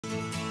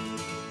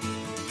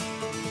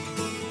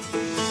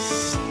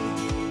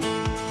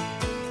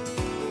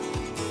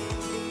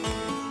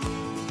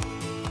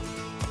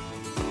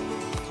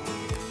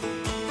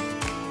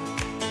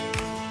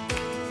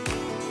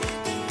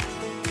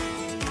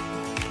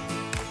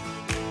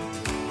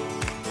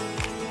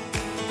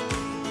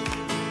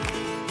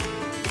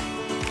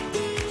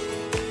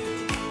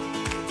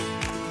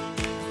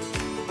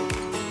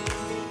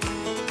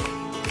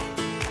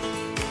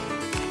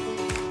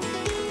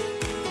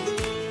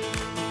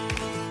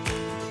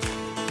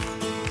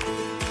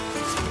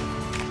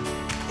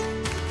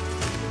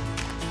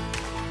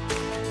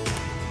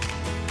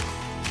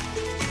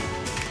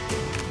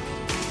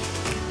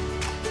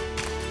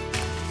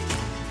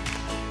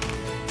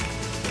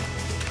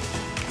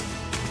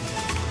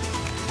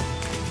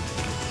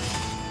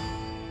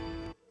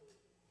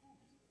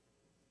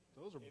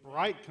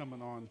bright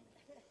coming on.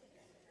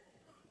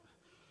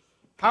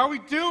 How are we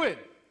doing?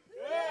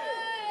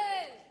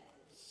 Good.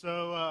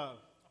 So, a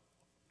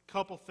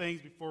couple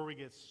things before we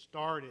get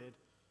started.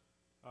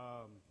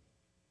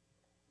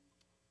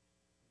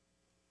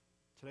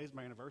 Today's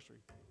my anniversary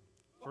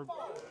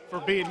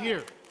for being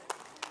here.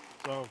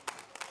 So,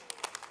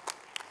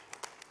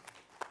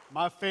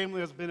 my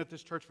family has been at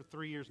this church for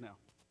 3 years now.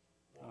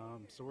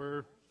 So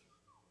we're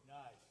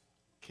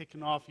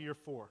kicking off year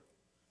 4.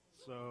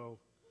 So,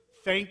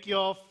 thank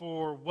y'all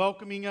for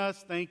welcoming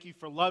us. Thank you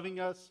for loving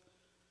us.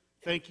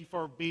 Thank you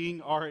for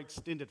being our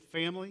extended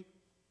family.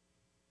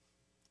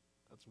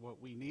 That's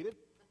what we needed.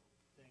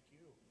 Thank you.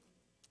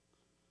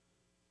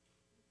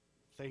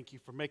 Thank you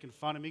for making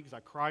fun of me because I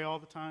cry all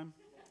the time.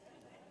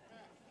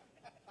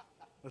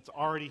 That's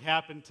already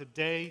happened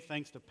today,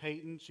 thanks to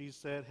Peyton. She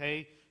said,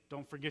 hey,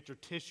 don't forget your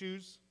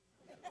tissues.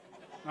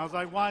 And I was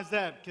like, why is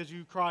that? Because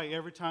you cry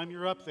every time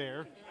you're up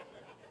there.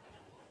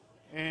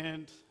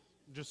 And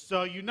just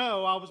so you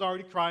know, I was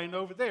already crying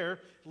over there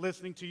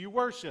listening to you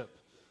worship.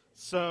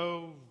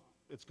 So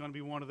it's going to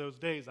be one of those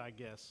days, I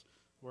guess,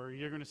 where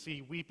you're going to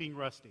see weeping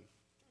Rusty.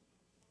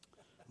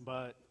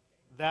 But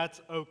that's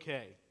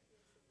okay.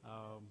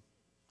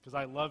 Because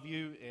I love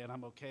you and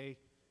I'm okay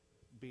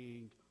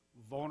being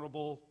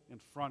vulnerable in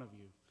front of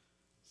you.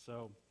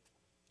 So,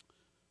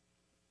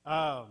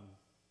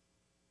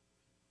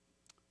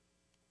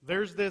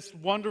 there's this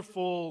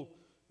wonderful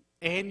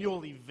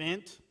annual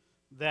event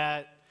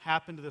that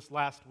happened this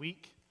last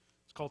week.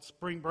 It's called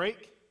Spring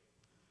Break.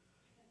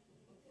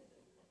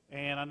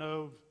 And I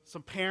know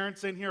some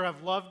parents in here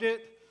have loved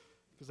it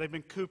because they've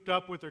been cooped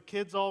up with their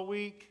kids all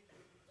week.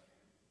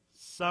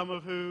 Some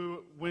of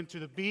who went to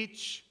the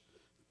beach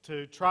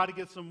to try to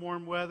get some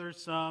warm weather.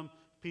 Some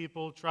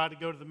people try to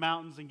go to the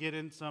mountains and get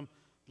in some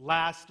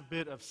last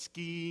bit of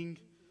skiing.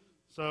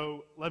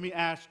 So let me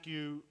ask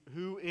you,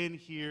 who in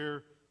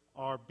here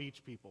are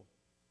beach people?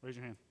 Raise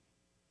your hand.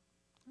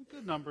 A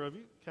good number of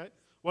you, okay.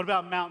 What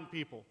about mountain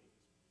people?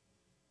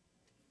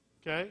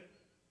 Okay.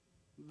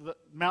 The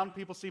mountain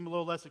people seem a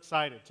little less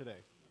excited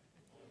today.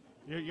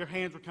 Your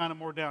hands were kind of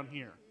more down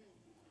here.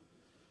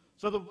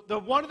 So the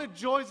one of the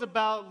joys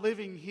about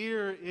living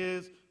here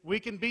is we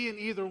can be in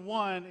either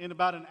one in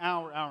about an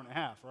hour, hour and a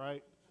half,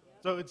 right?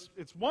 So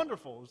it's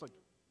wonderful. It's like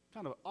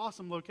kind of an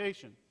awesome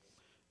location.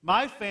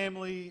 My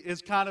family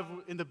is kind of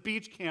in the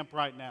beach camp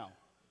right now.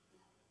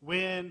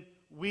 When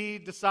we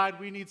decide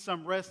we need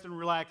some rest and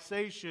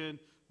relaxation,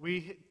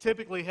 we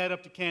typically head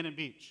up to Cannon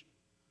Beach.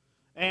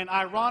 And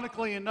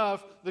ironically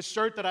enough, the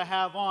shirt that I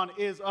have on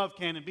is of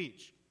Cannon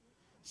Beach.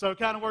 So it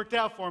kind of worked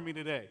out for me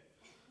today.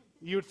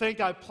 You would think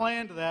I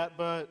planned that,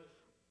 but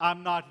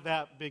I'm not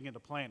that big into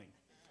planning.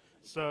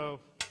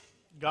 So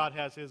God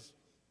has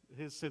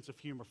his sense of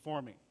humor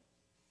for me.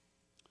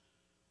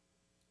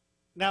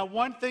 Now,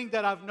 one thing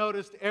that I've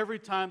noticed every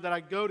time that I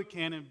go to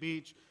Cannon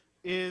Beach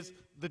is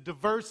the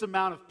diverse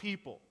amount of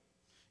people.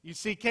 You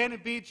see, Cannon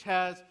Beach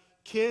has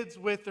kids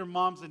with their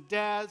moms and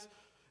dads.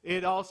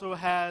 It also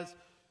has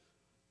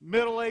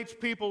middle-aged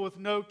people with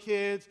no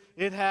kids.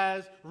 It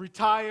has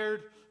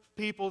retired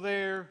people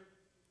there.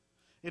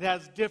 It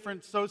has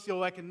different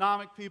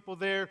socioeconomic people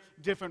there,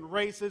 different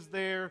races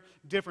there,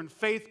 different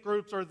faith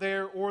groups are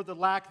there, or the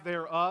lack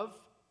thereof.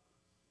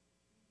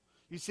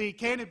 You see,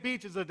 Cannon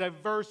Beach is a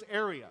diverse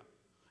area.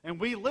 And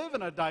we live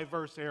in a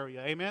diverse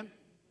area, amen?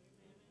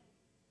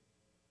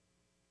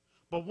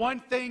 But one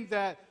thing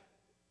that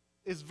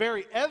is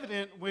very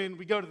evident when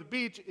we go to the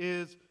beach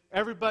is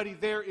everybody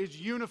there is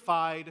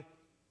unified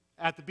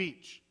at the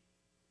beach.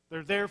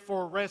 They're there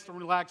for rest and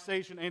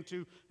relaxation and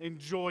to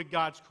enjoy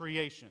God's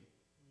creation.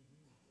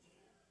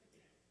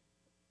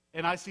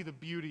 And I see the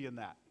beauty in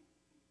that.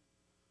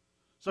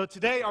 So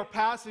today our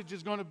passage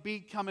is going to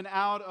be coming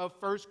out of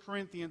 1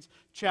 Corinthians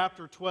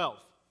chapter 12.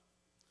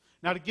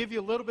 Now, to give you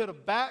a little bit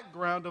of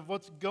background of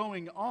what's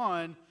going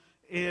on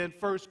in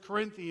 1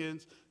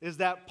 Corinthians is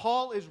that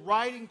Paul is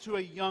writing to a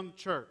young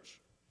church.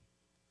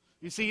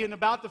 You see, in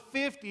about the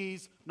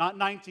 50s, not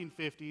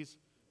 1950s,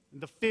 in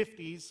the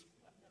 50s,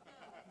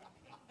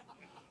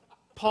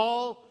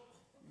 Paul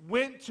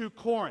went to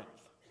Corinth.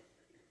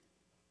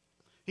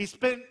 He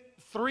spent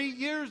 3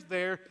 years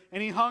there,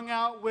 and he hung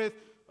out with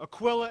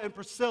Aquila and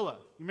Priscilla.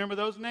 You remember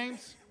those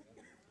names?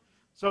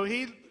 So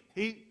he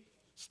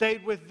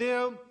stayed with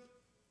them.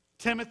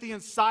 Timothy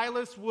and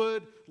Silas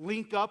would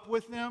link up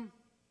with them,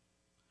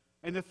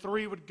 and the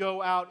three would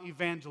go out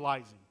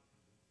evangelizing.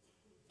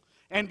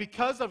 And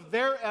because of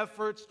their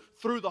efforts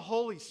through the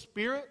Holy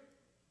Spirit,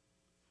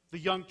 the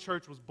young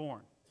church was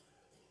born.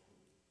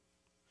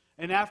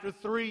 And after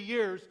 3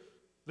 years,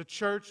 the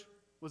church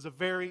was a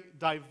very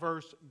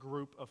diverse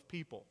group of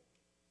people.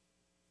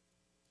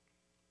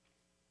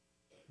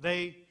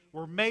 They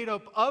were made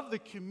up of the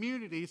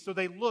community, so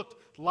they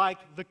looked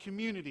like the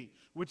community,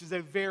 which is a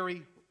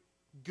very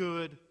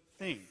good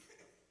thing.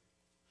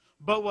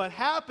 But what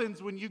happens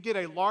when you get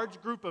a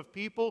large group of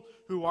people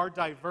who are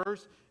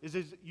diverse is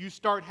you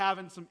start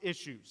having some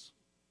issues.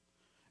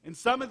 And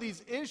some of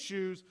these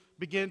issues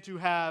begin to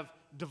have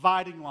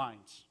dividing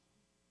lines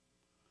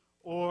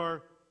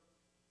or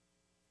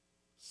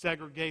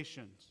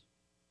segregations,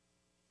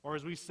 or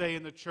as we say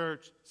in the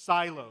church,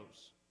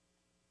 silos.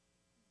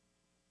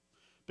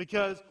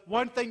 Because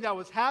one thing that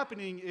was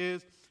happening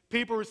is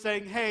people were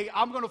saying, hey,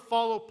 I'm going to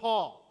follow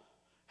Paul.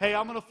 Hey,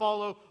 I'm going to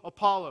follow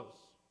Apollos.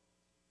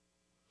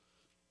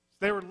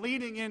 They were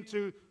leaning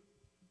into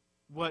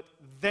what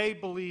they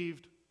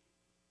believed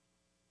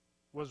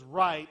was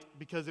right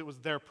because it was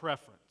their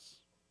preference.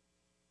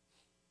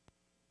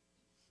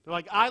 They're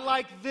like, I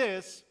like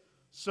this,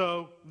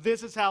 so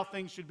this is how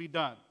things should be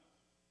done.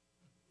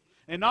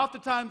 And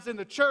oftentimes in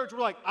the church, we're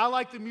like, I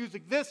like the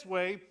music this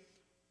way,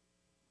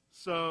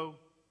 so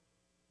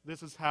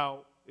this is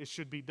how it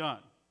should be done.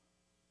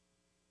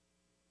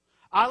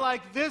 I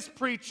like this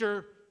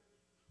preacher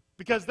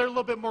because they're a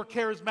little bit more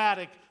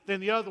charismatic than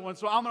the other one,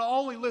 so I'm going to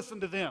only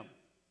listen to them.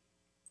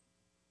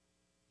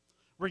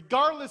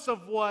 Regardless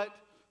of what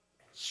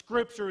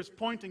Scripture is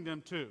pointing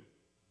them to.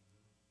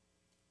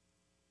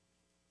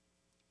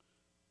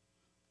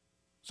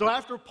 So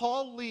after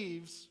Paul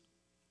leaves,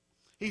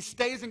 he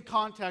stays in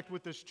contact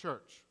with this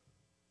church.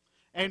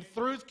 And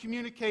through his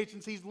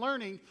communications, he's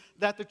learning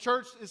that the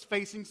church is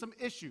facing some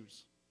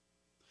issues.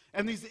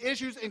 And these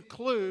issues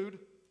include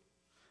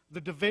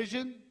the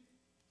division.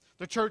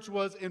 The church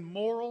was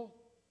immoral.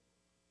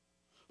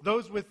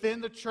 Those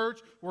within the church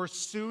were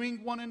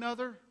suing one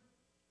another.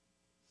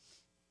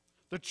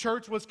 The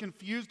church was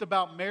confused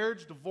about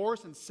marriage,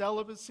 divorce, and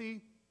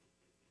celibacy.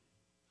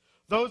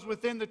 Those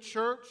within the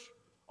church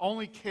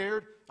only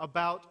cared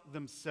about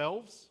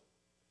themselves.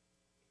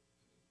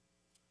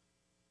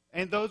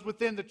 And those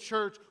within the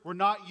church were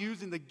not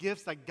using the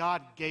gifts that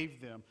God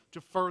gave them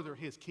to further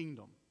His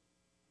kingdom.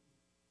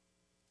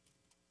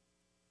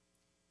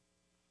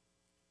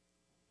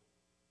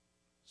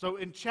 So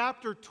in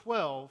chapter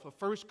 12 of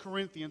 1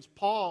 Corinthians,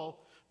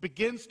 Paul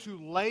begins to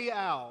lay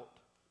out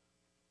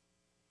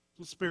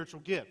some spiritual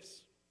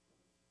gifts.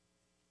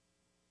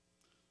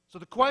 So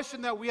the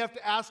question that we have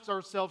to ask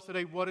ourselves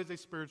today, what is a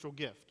spiritual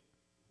gift?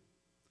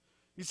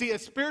 You see, a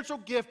spiritual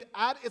gift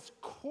at its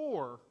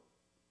core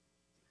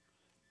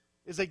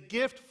is a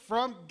gift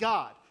from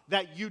God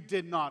that you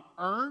did not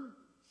earn,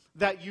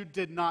 that you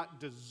did not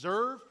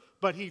deserve,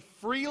 but He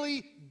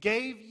freely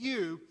gave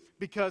you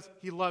because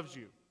He loves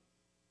you.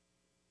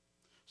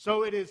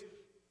 So it is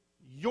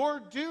your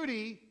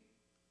duty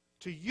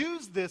to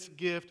use this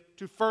gift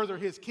to further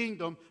His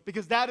kingdom,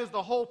 because that is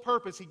the whole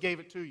purpose He gave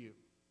it to you.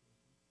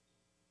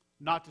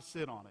 Not to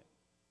sit on it.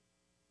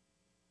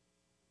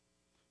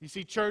 You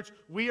see, church,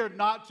 we are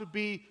not to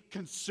be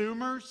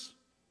consumers.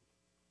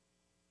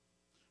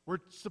 We're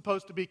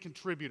supposed to be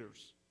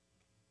contributors.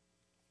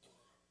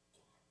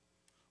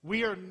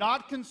 We are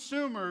not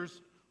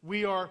consumers,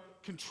 we are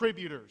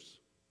contributors.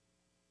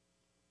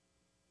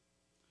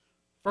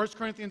 1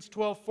 Corinthians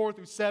 12, 4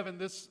 through 7,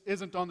 this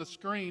isn't on the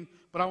screen,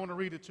 but I want to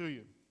read it to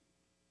you.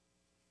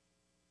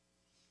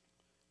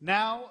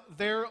 Now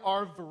there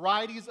are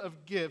varieties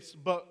of gifts,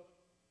 but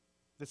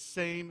the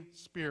same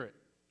Spirit.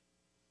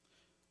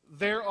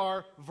 There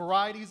are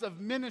varieties of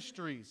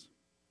ministries,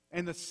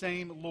 and the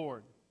same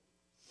Lord.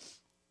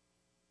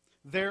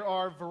 There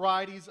are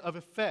varieties of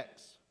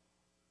effects,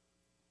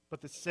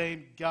 but the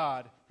same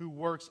God who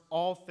works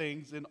all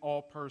things in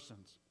all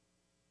persons.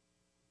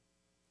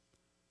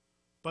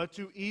 But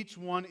to each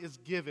one is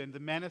given the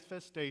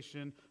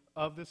manifestation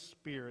of the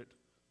Spirit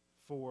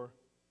for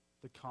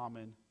the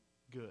common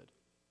good.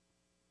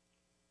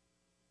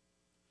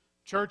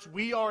 Church,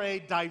 we are a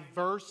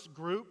diverse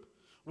group.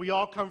 We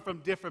all come from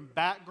different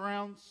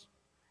backgrounds.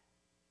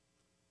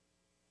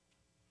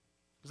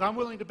 Because I'm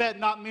willing to bet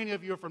not many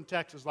of you are from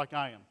Texas like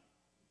I am.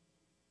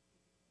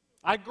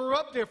 I grew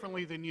up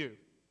differently than you.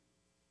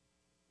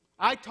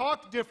 I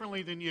talked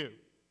differently than you.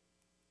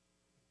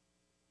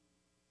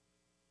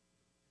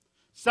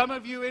 Some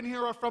of you in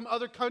here are from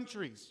other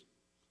countries.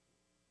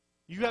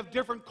 You have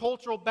different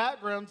cultural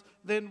backgrounds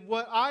than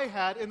what I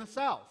had in the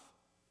South.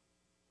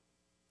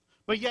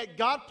 But yet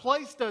God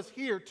placed us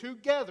here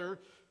together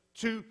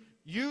to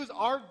use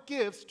our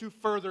gifts to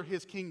further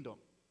His kingdom.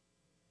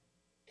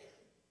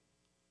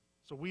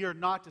 So we are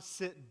not to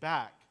sit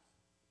back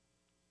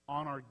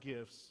on our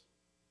gifts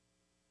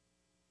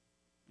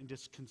and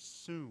just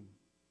consume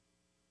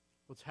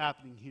what's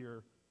happening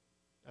here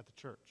at the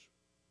church.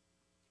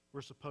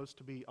 We're supposed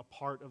to be a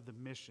part of the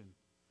mission,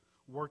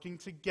 working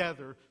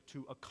together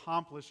to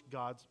accomplish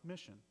God's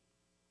mission.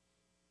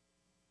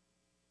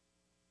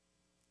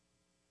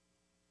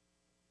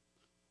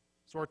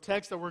 So our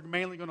text that we're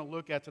mainly going to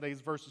look at today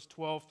is verses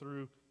 12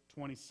 through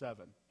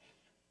 27.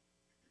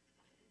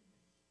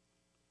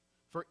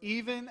 For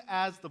even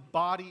as the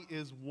body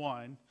is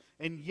one,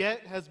 and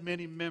yet has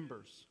many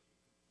members,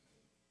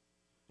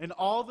 and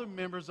all the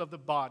members of the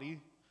body,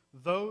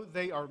 though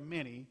they are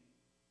many,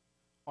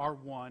 are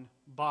one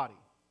body.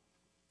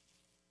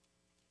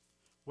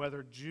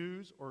 Whether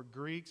Jews or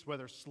Greeks,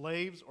 whether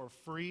slaves or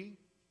free,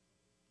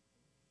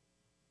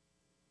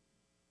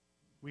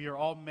 we are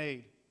all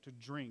made to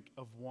drink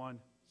of one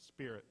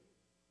Spirit.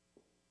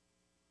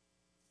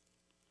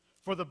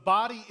 For the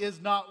body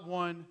is not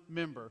one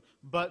member,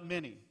 but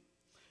many.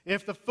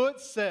 If the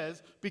foot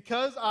says,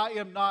 because I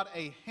am not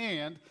a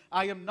hand,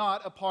 I am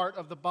not a part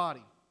of the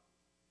body.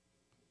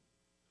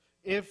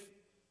 It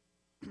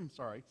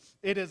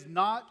is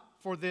not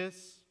for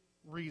this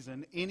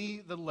reason any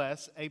the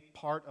less a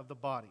part of the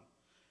body.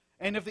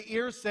 And if the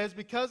ear says,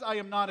 because I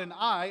am not an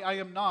eye, I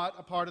am not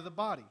a part of the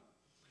body.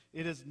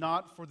 It is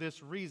not for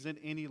this reason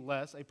any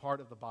less a part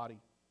of the body.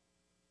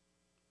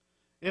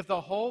 If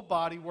the whole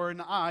body were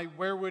an eye,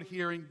 where would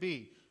hearing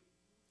be?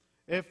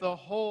 If the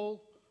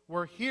whole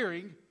were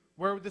hearing,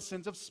 where would the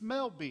sense of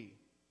smell be?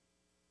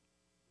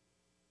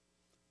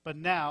 But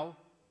now,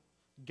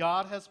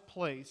 God has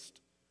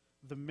placed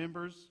the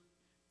members,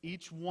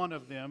 each one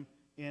of them,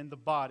 in the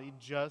body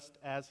just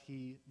as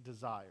He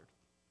desired.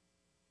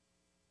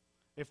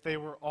 If they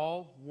were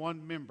all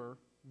one member,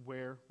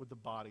 where would the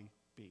body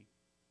be?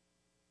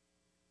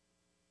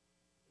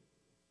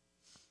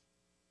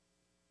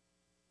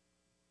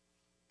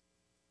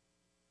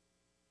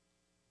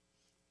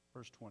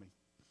 Verse 20.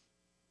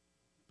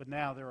 But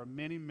now there are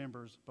many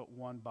members, but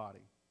one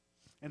body.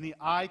 And the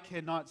eye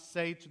cannot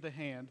say to the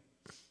hand,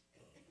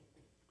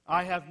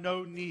 I have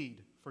no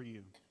need for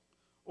you.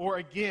 Or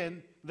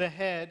again, the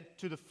head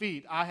to the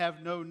feet, I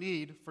have no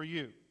need for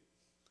you.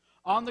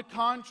 On the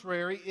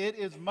contrary, it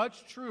is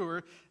much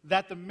truer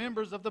that the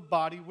members of the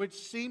body which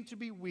seem to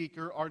be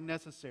weaker are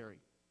necessary.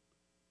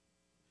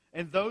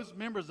 And those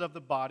members of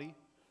the body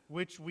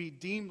which we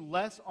deem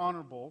less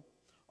honorable,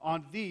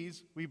 on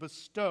these we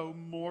bestow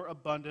more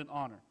abundant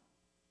honor.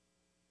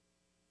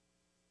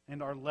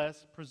 And our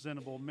less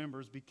presentable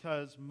members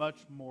become much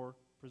more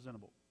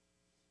presentable.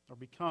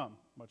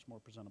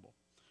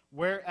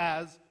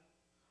 Whereas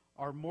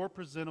our more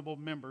presentable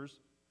members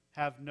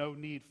have no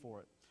need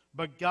for it.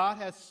 But God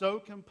has so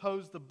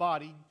composed the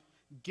body,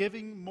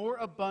 giving more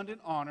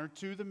abundant honor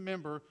to the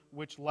member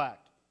which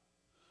lacked,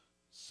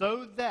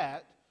 so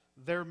that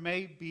there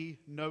may be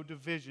no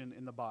division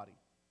in the body,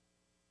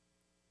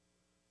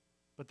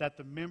 but that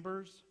the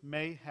members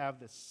may have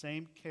the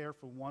same care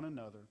for one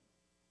another.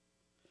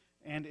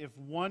 And if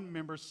one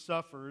member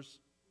suffers,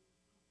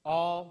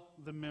 all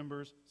the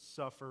members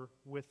suffer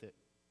with it.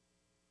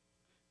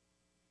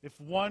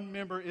 If one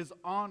member is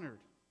honored,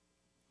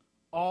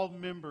 all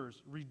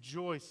members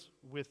rejoice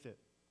with it.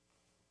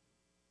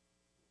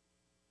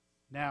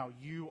 Now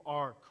you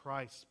are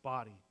Christ's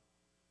body,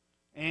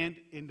 and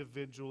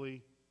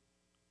individually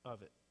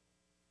of it.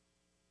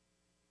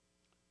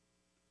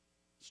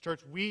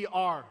 Church, we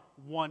are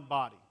one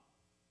body.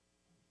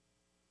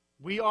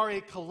 We are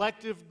a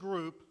collective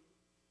group.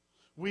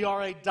 We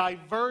are a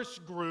diverse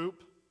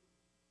group,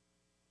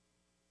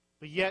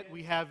 but yet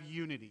we have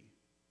unity.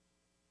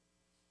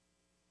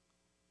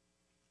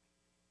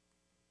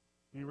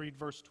 Let me read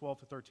verse 12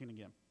 to 13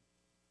 again.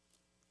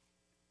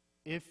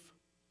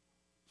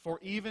 For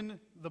even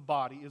the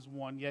body is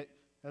one, yet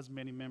has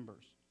many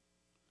members.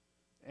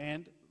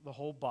 And the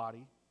whole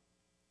body,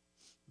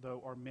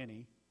 though are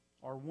many,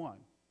 are one.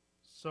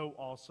 So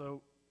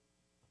also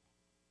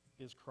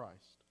is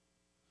Christ.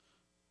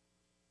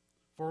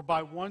 For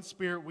by one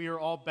Spirit we are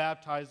all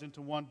baptized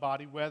into one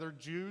body, whether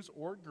Jews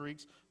or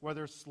Greeks,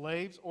 whether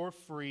slaves or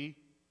free,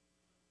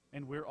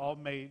 and we're all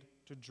made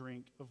to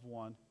drink of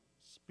one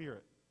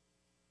Spirit.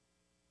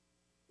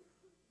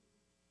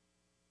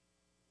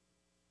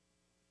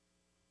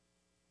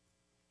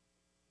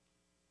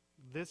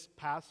 This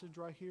passage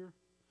right here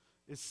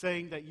is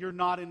saying that you're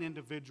not an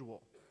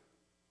individual.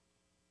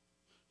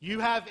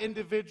 You have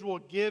individual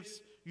gifts.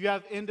 You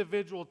have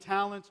individual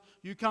talents.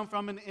 You come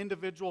from an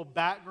individual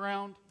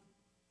background.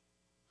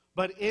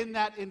 But in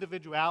that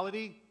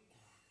individuality,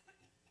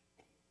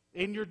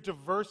 in your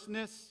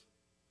diverseness,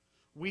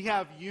 we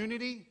have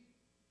unity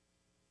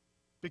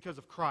because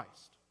of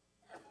Christ.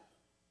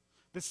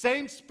 The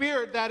same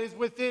Spirit that is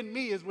within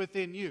me is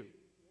within you.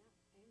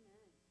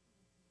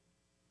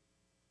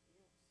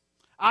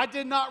 I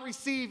did not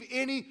receive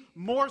any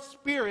more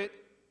Spirit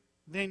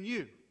than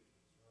you.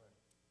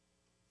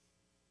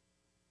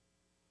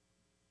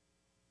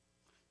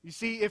 You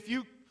see, if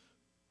you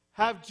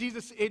have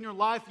Jesus in your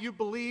life, you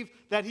believe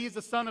that He is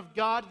the Son of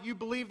God, you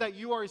believe that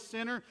you are a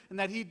sinner and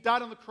that He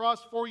died on the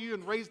cross for you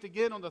and raised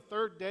again on the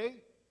third day,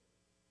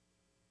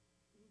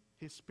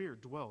 His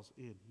Spirit dwells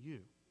in you.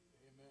 Amen.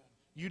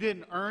 You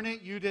didn't earn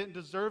it, you didn't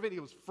deserve it, it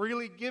was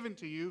freely given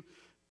to you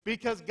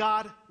because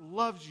God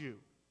loves you.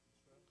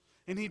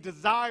 And He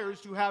desires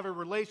to have a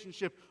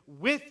relationship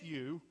with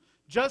you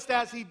just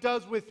as He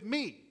does with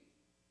me.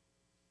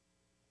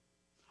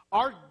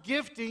 Our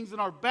giftings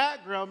and our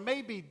background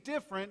may be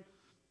different,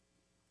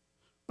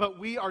 but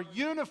we are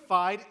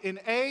unified in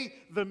A,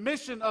 the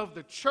mission of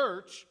the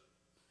church,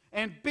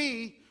 and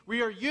B,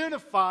 we are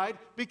unified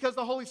because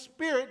the Holy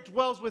Spirit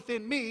dwells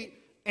within me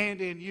and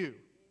in you.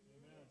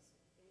 Amen.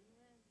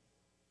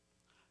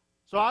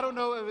 So I don't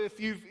know if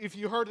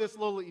you heard this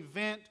little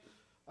event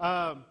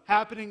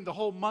happening the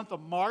whole month of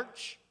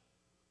March.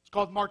 It's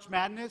called March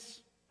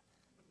Madness.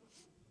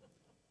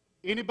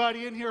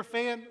 Anybody in here a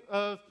fan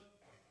of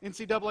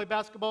NCAA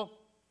basketball?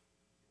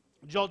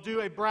 Did y'all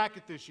do a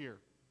bracket this year?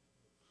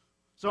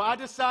 So I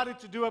decided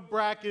to do a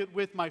bracket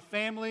with my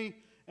family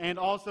and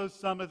also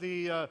some of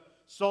the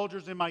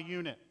soldiers in my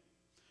unit.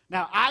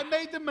 Now, I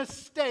made the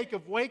mistake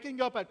of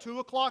waking up at 2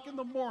 o'clock in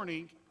the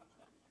morning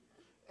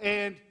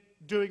and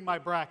doing my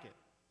bracket.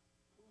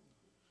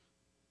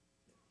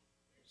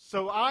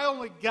 So I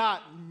only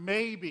got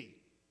maybe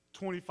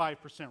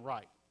 25%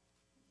 right.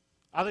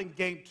 I think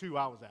game 2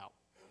 I was out.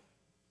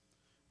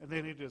 And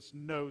then it just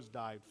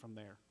nosedived from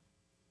there.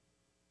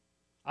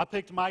 I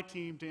picked my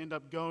team to end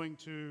up going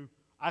to,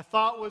 I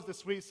thought was the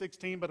Sweet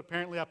 16, but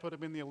apparently I put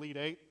them in the Elite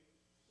 8.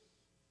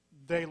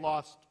 They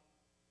lost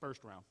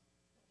first round.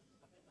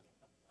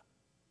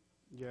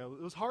 Yeah,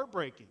 it was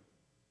heartbreaking.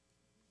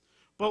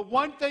 But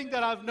one thing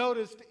that I've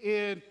noticed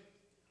in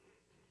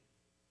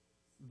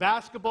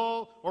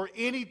basketball or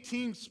any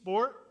team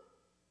sport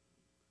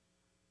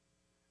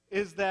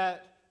is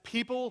that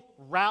people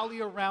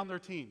rally around their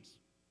teams.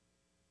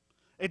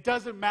 It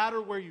doesn't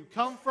matter where you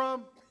come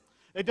from.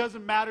 It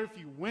doesn't matter if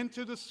you went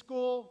to the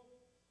school.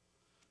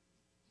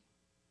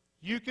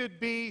 You could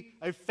be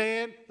a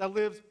fan that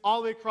lives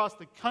all the way across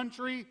the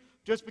country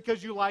just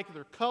because you like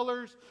their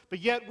colors. But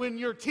yet when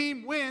your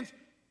team wins,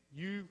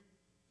 you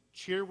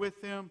cheer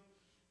with them.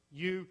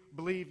 You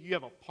believe you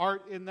have a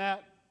part in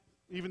that.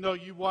 Even though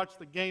you watch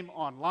the game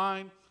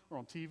online or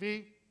on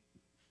TV,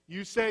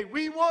 you say,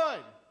 we won,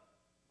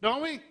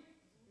 don't we?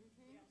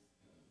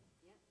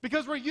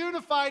 Because we're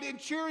unified in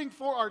cheering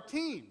for our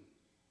team.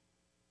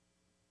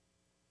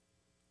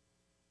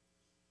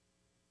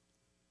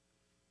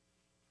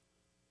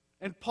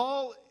 And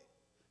Paul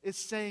is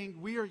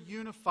saying we are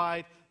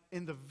unified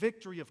in the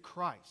victory of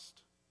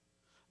Christ.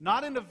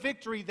 Not in the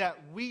victory that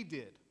we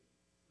did,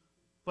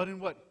 but in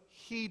what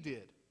He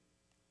did,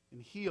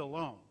 and He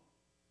alone.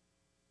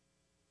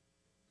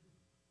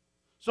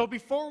 So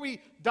before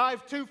we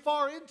dive too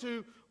far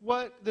into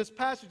what this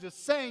passage is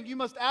saying, you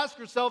must ask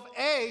yourself,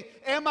 A,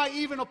 am I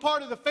even a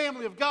part of the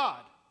family of God?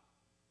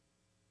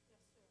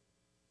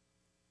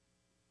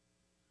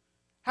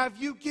 Have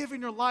you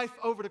given your life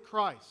over to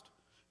Christ?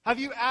 Have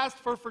you asked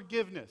for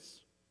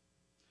forgiveness?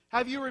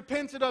 Have you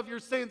repented of your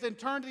sins and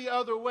turned the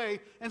other way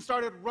and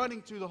started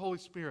running to the Holy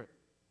Spirit?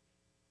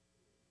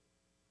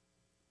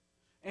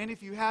 And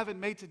if you haven't,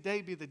 may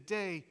today be the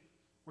day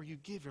where you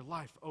give your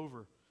life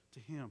over to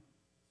Him.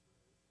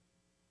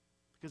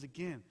 Because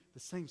again, the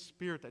same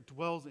Spirit that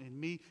dwells in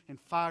me and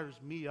fires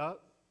me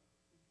up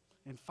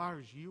and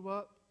fires you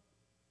up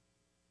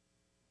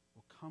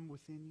will come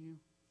within you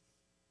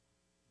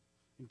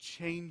and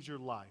change your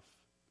life.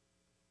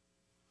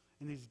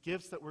 And these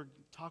gifts that we're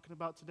talking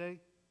about today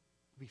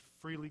will be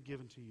freely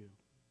given to you.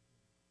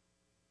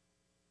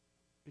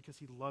 Because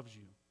He loves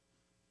you.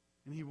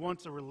 And He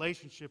wants a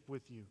relationship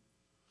with you.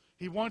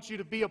 He wants you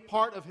to be a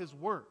part of His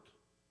work.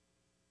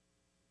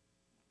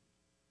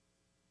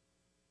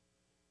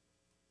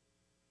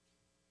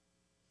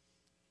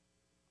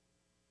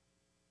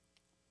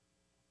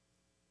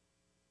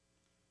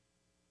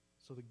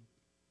 So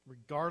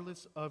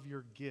regardless of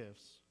your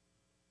gifts,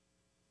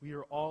 we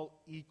are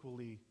all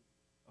equally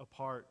a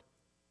part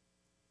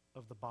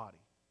of the body.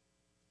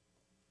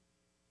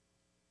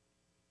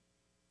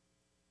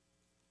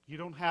 You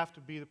don't have to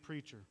be the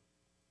preacher.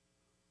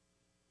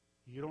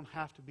 You don't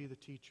have to be the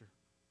teacher.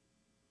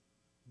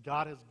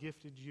 God has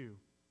gifted you.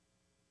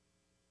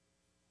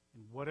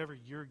 And whatever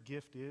your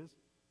gift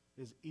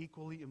is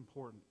equally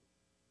important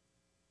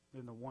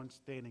than the one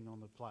standing on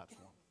the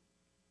platform.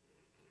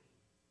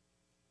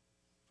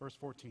 Verse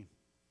 14.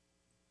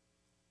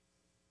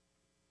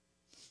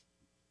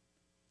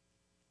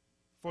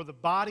 For the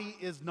body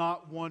is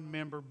not one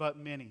member, but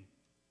many.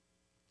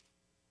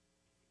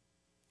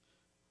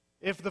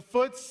 If the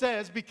foot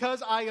says,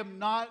 because I am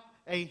not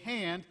a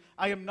hand,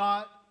 I am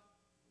not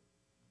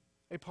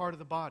a part of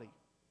the body,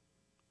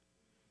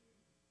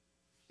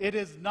 it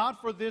is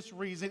not for this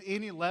reason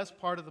any less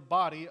part of the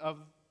body,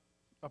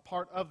 a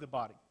part of the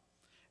body.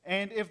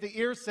 And if the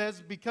ear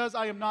says, because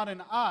I am not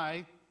an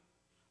eye,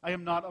 I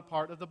am not a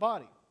part of the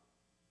body,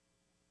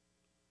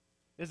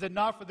 is it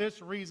not for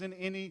this reason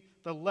any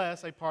the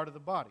less a part of the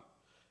body?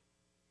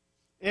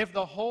 If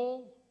the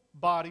whole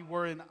body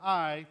were an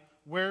eye,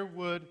 where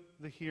would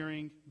the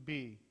hearing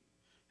be?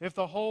 If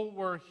the whole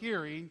were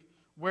hearing,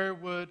 where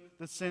would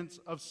the sense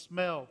of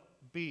smell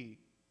be?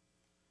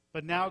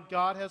 But now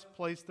God has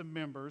placed the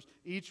members,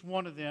 each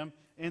one of them,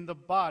 in the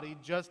body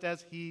just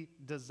as He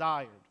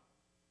desired.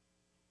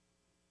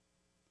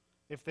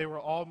 If they were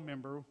all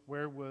member,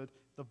 where would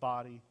the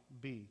body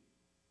be?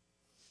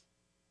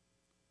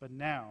 But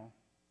now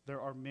there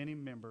are many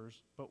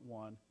members, but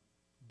one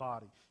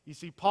body. You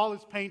see, Paul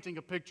is painting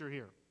a picture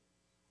here.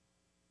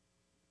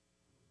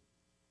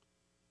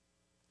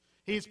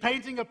 He's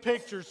painting a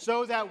picture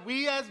so that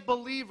we as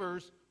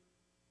believers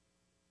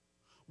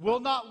will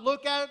not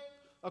look at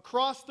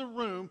across the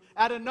room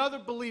at another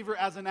believer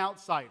as an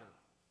outsider.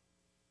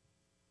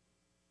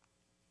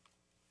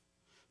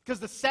 Because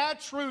the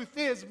sad truth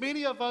is,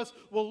 many of us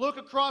will look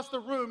across the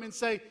room and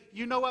say,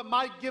 you know what,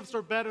 my gifts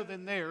are better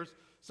than theirs,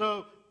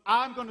 so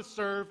I'm going to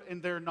serve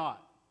and they're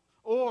not.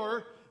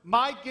 Or,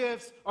 my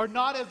gifts are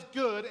not as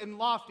good and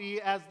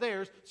lofty as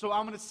theirs, so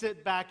I'm going to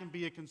sit back and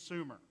be a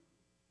consumer.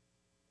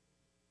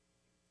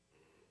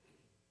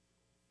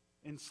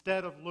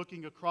 instead of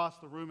looking across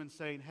the room and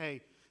saying,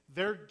 hey,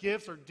 their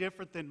gifts are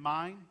different than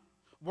mine.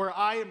 Where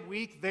I am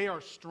weak, they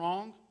are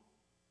strong.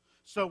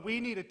 So we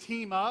need to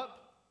team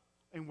up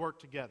and work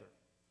together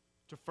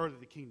to further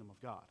the kingdom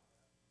of God.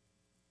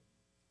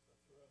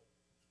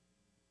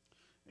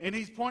 And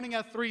he's pointing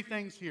at three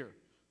things here.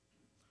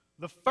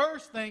 The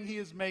first thing he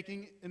is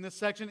making in this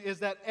section is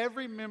that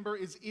every member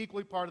is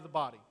equally part of the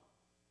body.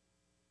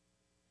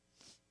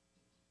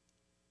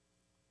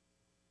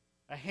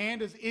 A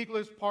hand is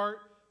equally as part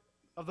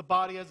of the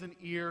body as an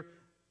ear,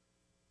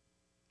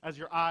 as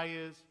your eye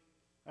is,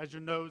 as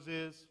your nose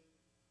is.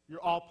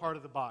 You're all part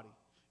of the body.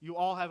 You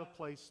all have a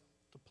place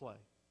to play.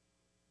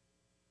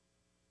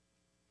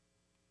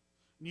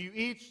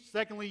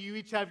 Secondly, you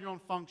each have your own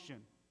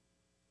function.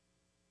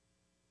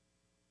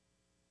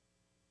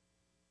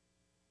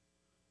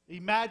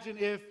 Imagine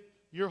if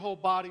your whole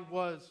body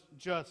was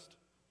just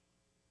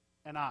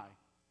an eye.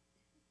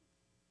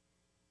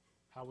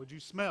 How would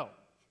you smell?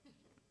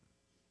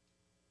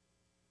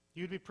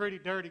 You'd be pretty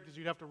dirty because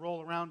you'd have to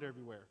roll around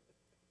everywhere.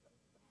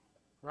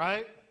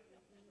 Right?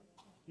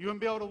 You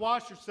wouldn't be able to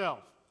wash yourself.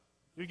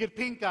 You'd get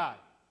pink eye.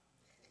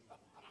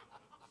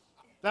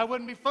 That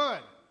wouldn't be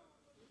fun.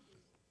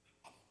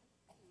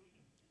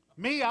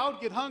 Me, I would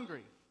get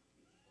hungry.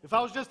 If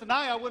I was just an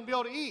eye, I wouldn't be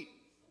able to eat.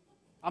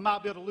 I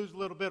might be able to lose a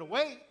little bit of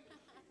weight.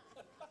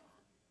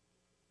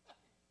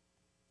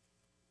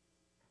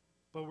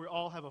 But we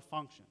all have a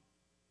function.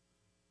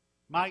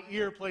 My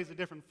ear plays a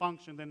different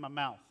function than my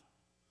mouth.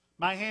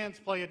 My hands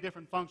play a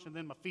different function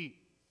than my feet.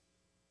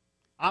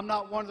 I'm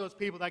not one of those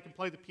people that can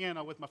play the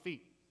piano with my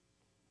feet.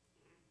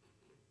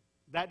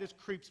 That just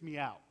creeps me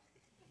out.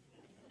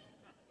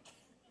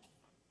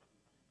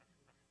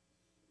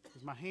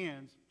 Because my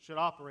hands should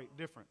operate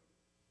different,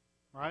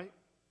 right?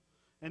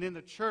 And in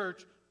the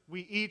church,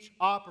 we each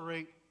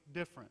operate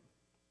different.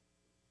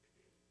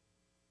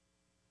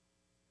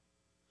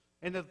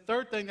 And the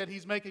third thing that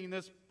he's making in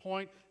this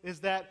point is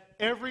that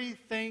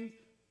everything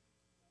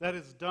that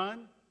is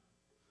done,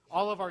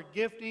 all of our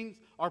giftings,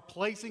 our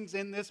placings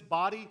in this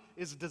body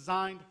is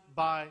designed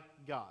by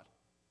God.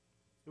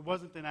 It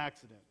wasn't an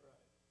accident.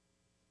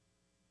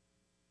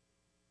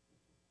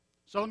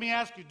 So let me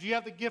ask you, do you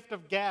have the gift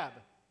of gab?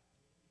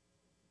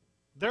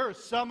 There are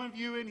some of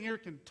you in here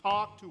can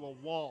talk to a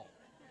wall.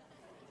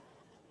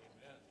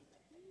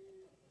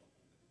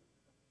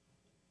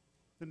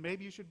 Then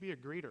maybe you should be a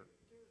greeter.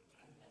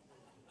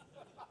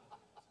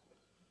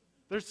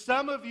 There's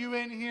some of you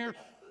in here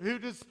who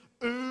just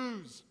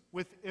ooze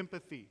with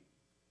empathy.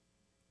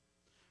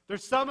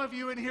 There's some of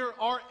you in here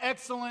are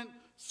excellent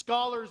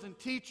scholars and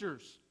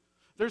teachers.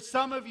 There's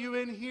some of you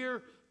in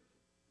here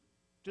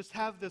just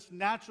have this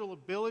natural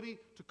ability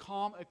to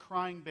calm a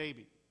crying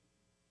baby.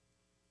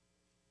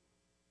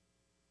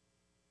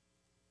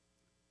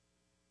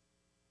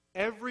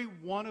 Every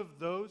one of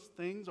those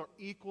things are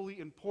equally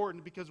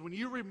important because when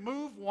you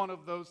remove one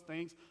of those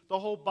things, the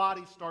whole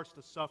body starts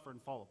to suffer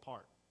and fall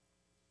apart.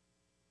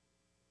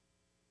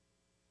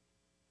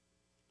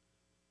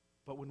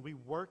 But when we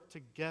work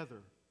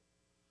together,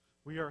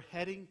 we are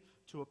heading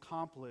to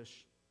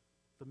accomplish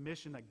the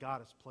mission that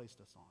God has placed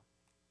us on.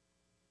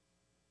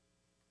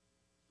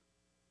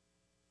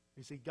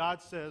 You see,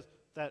 God says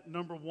that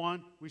number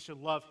one, we should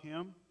love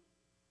Him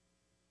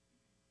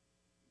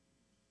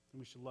and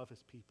we should love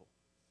His people.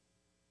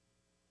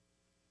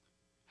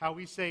 How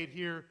we say it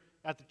here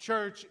at the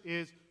church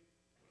is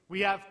we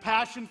have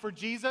passion for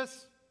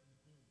Jesus.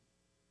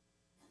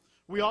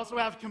 We also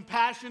have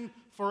compassion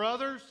for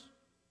others,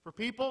 for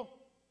people,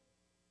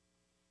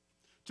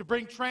 to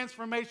bring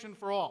transformation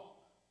for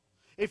all.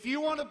 If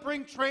you want to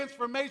bring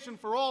transformation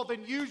for all,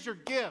 then use your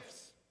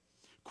gifts.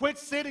 Quit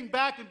sitting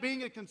back and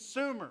being a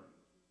consumer.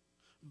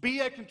 Be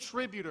a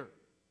contributor.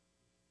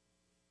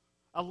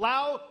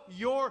 Allow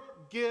your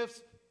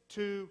gifts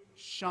to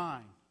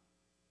shine.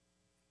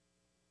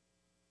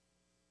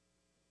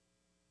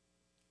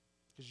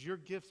 Because your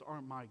gifts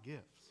aren't my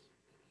gifts.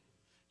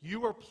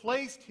 You are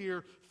placed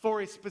here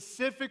for a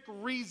specific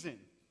reason.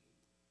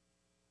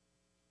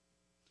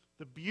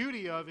 The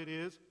beauty of it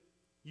is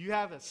you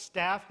have a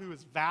staff who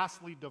is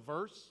vastly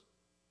diverse,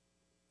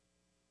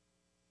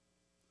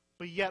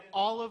 but yet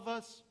all of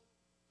us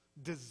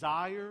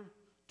desire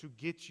to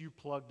get you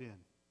plugged in.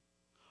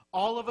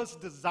 All of us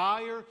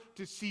desire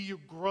to see you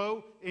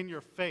grow in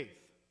your faith.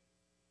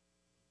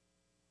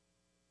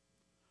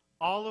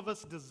 All of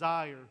us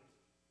desire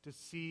to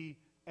see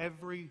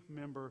every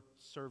member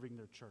serving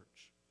their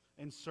church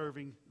and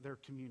serving their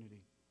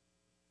community.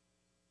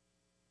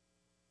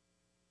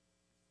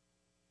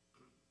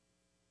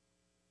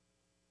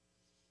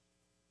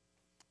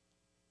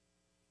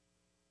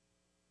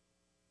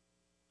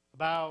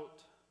 About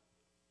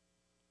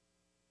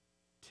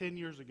 10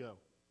 years ago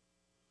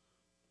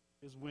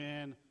is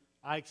when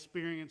I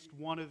experienced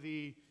one of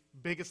the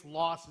biggest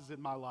losses in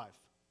my life.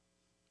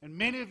 And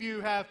many of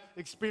you have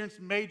experienced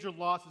major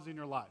losses in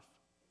your life.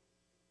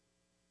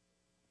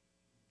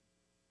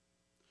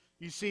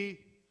 You see,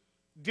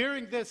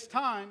 during this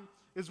time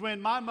is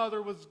when my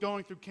mother was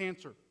going through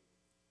cancer.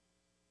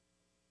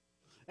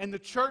 And the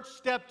church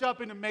stepped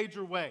up in a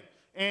major way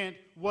and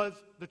was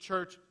the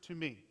church to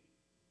me.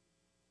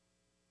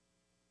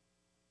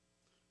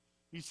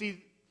 You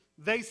see,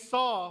 they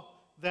saw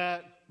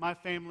that my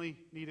family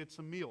needed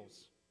some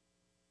meals.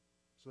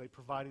 So they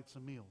provided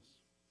some meals.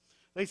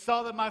 They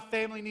saw that my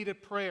family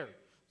needed prayer.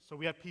 So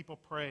we had people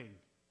praying.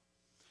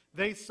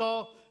 They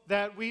saw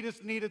that we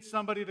just needed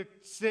somebody to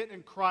sit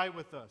and cry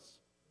with us.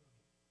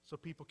 So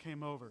people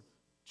came over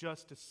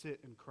just to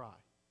sit and cry.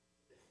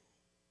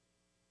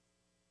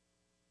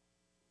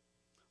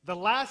 The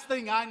last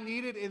thing I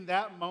needed in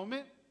that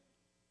moment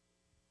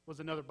was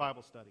another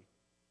Bible study.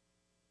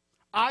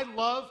 I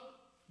love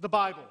the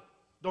Bible.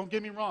 Don't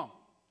get me wrong.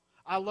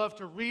 I love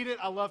to read it.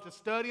 I love to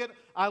study it.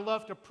 I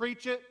love to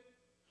preach it.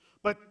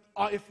 But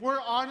if we're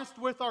honest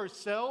with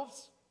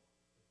ourselves,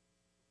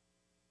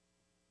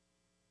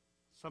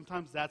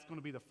 sometimes that's going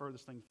to be the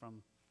furthest thing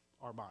from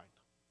our mind.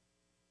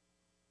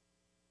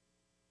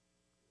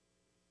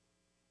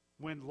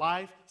 When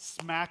life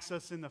smacks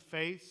us in the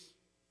face,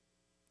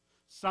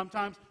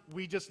 sometimes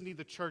we just need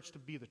the church to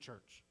be the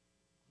church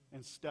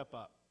and step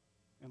up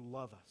and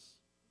love us.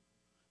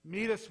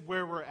 Meet us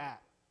where we're at.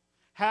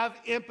 Have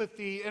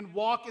empathy and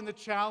walk in the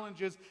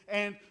challenges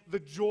and the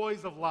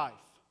joys of life.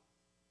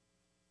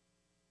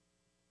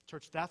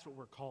 Church, that's what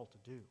we're called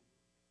to do.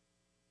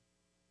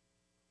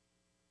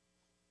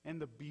 And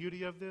the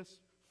beauty of this,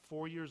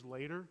 4 years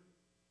later,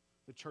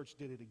 the church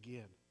did it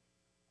again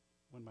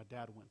when my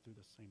dad went through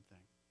the same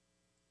thing.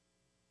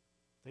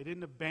 They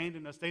didn't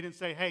abandon us. They didn't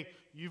say, hey,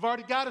 you've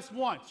already got us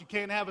once. You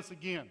can't have us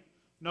again.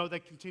 No, they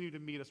continue to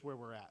meet us where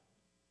we're at.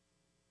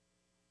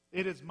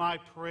 It is my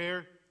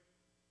prayer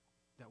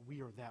that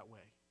we are that way.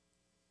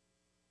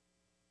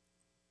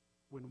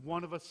 When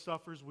one of us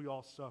suffers, we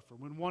all suffer.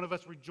 When one of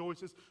us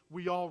rejoices,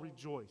 we all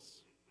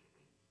rejoice.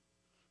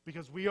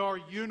 Because we are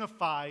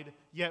unified,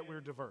 yet we're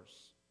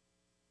diverse.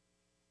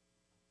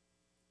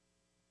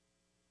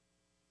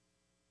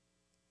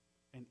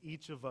 And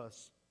each of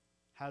us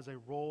has a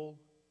role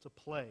to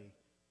play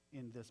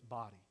in this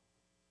body.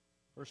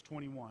 Verse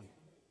 21.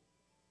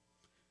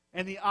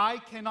 And the eye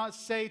cannot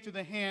say to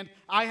the hand,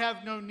 I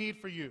have no need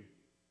for you.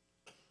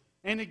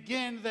 And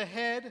again, the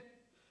head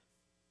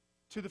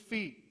to the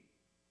feet,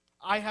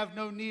 I have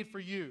no need for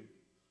you.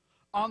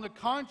 On the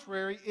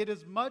contrary, it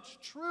is much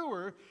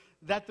truer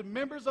that the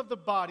members of the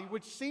body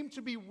which seem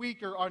to be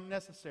weaker are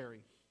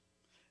necessary.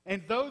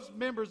 And those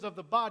members of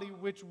the body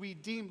which we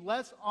deem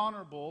less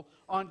honorable,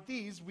 on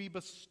these we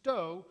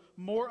bestow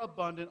more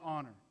abundant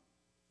honor.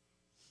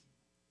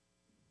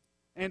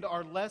 And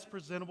our less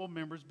presentable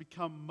members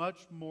become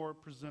much more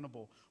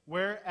presentable,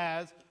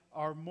 whereas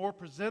our more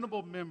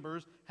presentable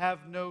members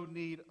have no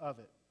need of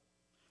it.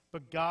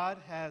 But God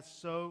has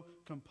so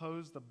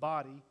composed the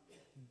body,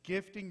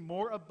 gifting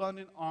more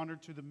abundant honor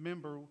to the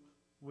member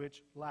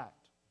which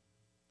lacked,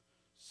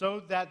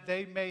 so that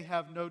they may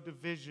have no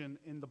division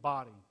in the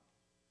body,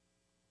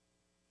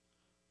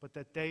 but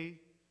that the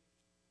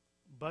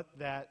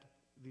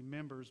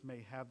members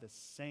may have the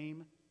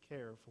same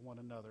care for one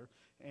another.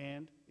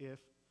 And if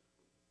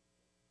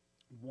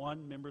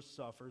one member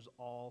suffers,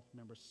 all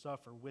members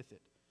suffer with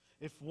it.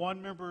 If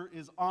one member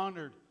is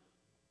honored,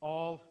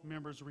 all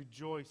members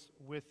rejoice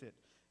with it.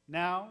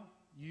 Now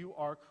you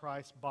are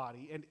Christ's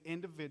body and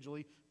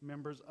individually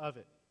members of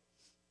it.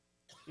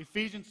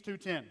 Ephesians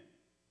 2:10.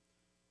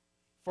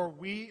 For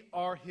we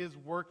are his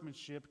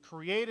workmanship,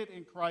 created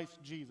in Christ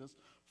Jesus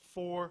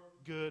for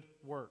good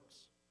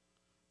works,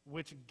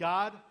 which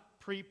God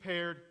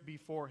prepared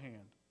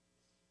beforehand,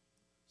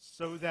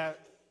 so that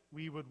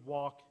we would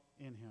walk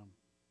in him.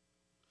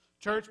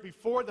 Church,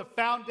 before the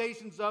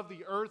foundations of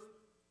the earth,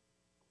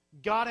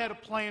 God had a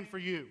plan for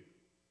you.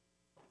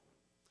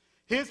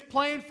 His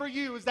plan for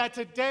you is that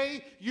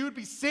today you would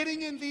be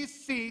sitting in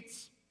these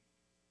seats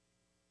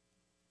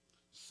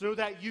so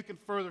that you can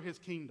further his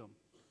kingdom.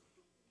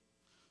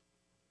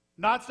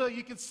 Not so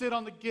you can sit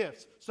on the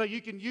gifts, so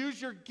you can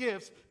use your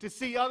gifts to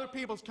see other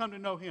people come to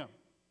know him.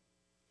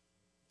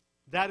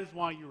 That is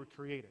why you were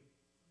created,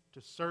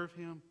 to serve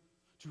him,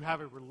 to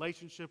have a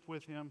relationship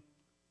with him,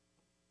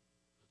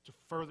 to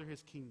further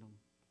his kingdom.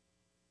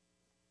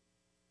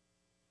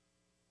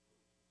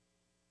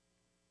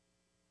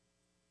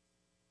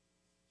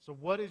 So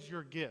what is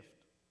your gift?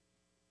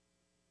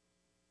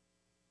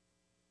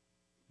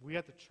 We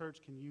at the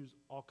church can use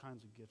all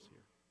kinds of gifts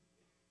here.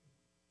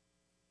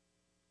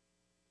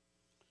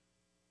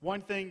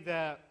 One thing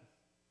that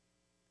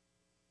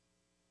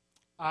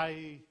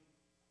I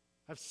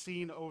have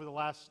seen over the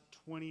last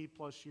 20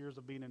 plus years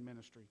of being in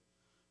ministry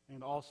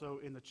and also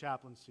in the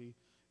chaplaincy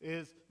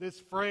is this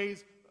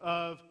phrase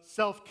of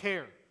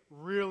self-care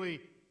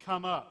really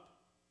come up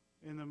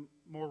in the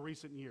more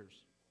recent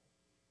years.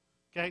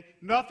 Okay?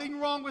 Nothing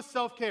wrong with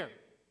self-care.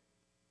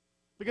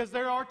 Because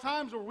there are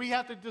times where we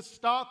have to just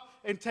stop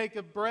and take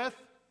a breath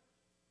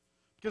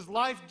because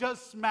life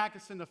does smack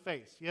us in the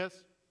face,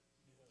 yes?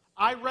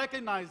 I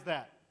recognize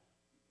that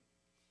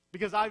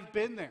because I've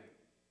been there.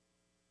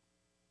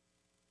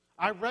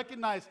 I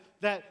recognize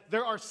that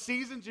there are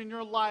seasons in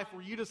your life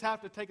where you just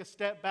have to take a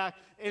step back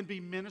and be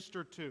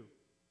ministered to.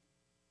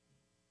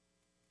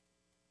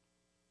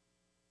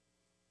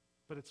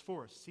 but it's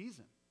for a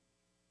season.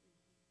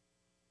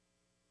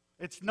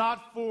 It's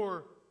not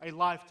for a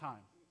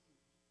lifetime.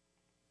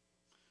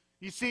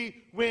 You see,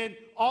 when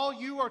all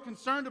you are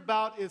concerned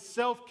about is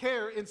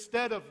self-care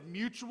instead of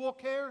mutual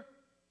care,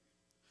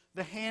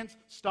 the hands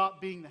stop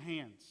being the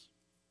hands.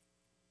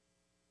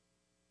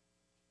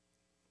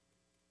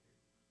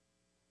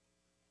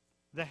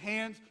 The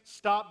hands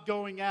stop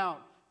going out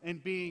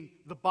and being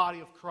the body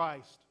of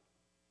Christ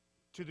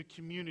to the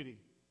community.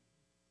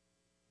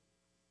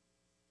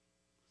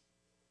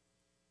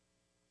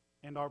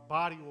 And our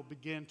body will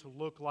begin to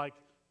look like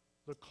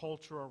the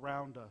culture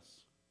around us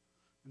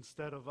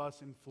instead of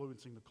us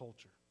influencing the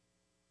culture.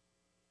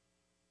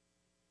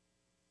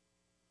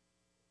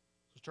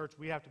 So, church,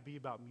 we have to be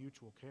about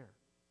mutual care.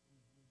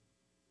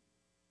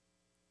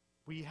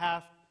 We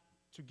have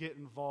to get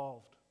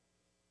involved.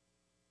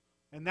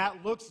 And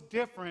that looks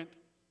different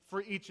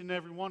for each and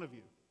every one of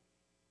you.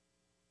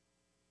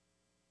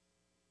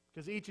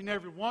 Because each and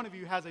every one of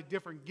you has a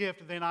different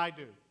gift than I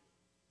do.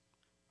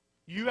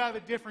 You have a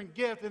different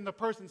gift than the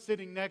person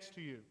sitting next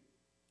to you.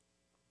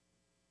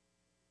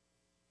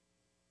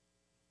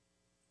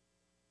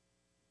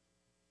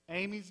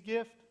 Amy's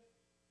gift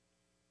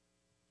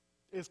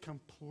is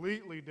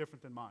completely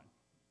different than mine.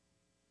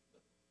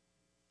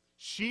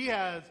 She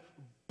has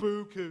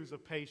bukus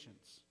of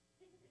patience.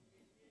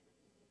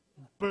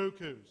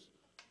 Bukus.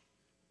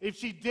 If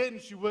she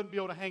didn't, she wouldn't be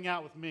able to hang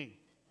out with me.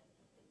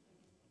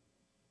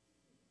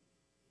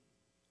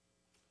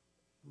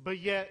 But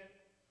yet,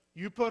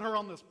 you put her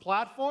on this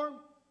platform,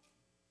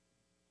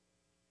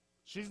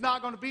 she's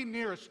not going to be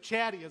near as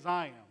chatty as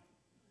I am.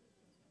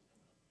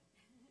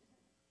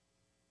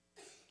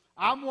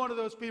 I'm one of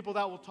those people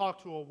that will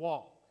talk to a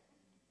wall.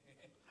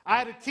 I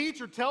had a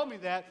teacher tell me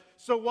that,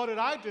 so what did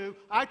I do?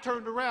 I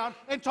turned around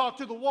and talked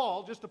to the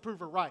wall just to prove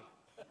her right.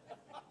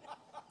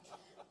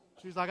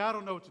 She's like, I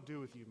don't know what to do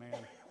with you, man.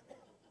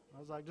 I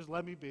was like, just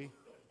let me be.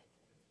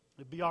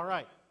 It'd be all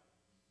right.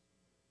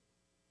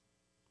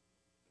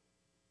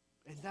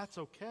 And that's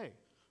okay,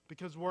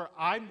 because where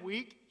I'm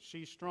weak,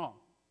 she's strong.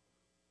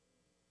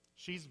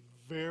 She's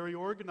very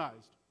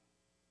organized.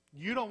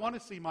 You don't want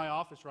to see my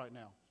office right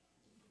now.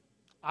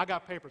 I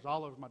got papers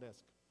all over my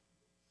desk.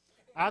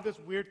 I have this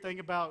weird thing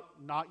about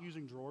not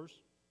using drawers.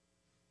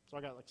 So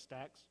I got like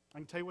stacks. I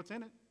can tell you what's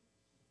in it.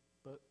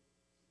 But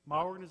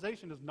my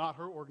organization is not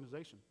her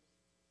organization.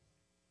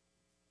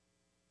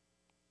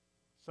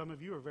 Some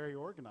of you are very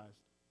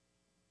organized.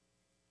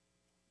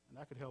 And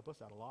that could help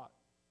us out a lot.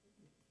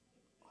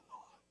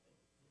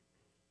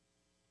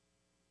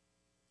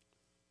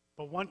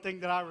 But one thing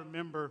that I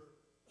remember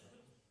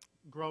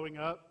growing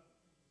up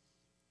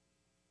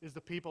is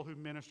the people who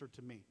ministered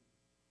to me.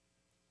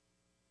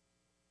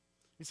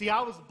 You see,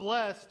 I was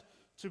blessed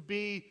to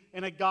be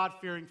in a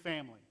God-fearing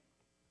family.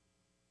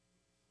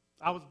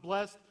 I was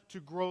blessed to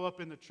grow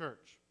up in the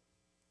church.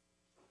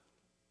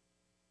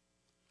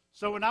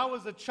 So when I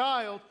was a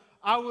child,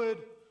 I would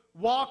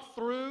walk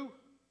through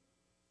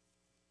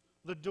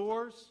the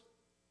doors,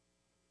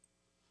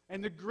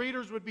 and the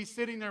greeters would be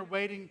sitting there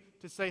waiting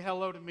to say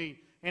hello to me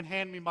and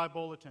hand me my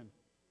bulletin.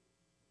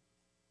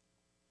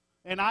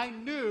 And I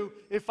knew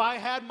if I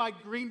had my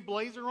green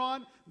blazer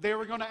on, they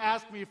were going to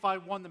ask me if I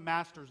won the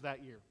Masters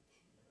that year.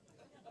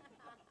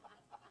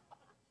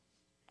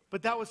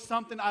 But that was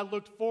something I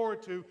looked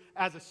forward to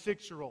as a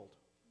 6-year-old.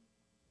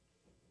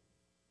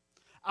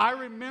 I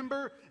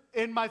remember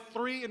in my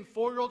 3- and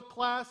 4-year-old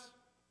class,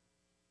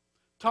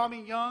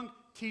 Tommy Young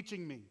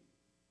teaching me.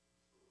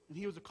 And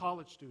he was a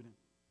college student.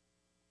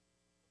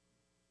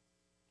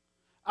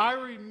 I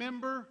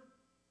remember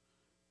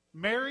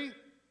Mary,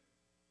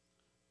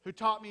 who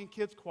taught me in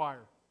kids'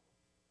 choir.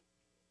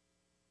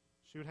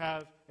 She would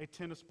have a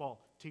tennis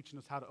ball teaching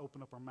us how to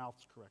open up our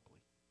mouths correctly.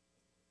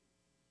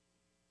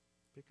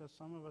 Because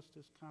some of us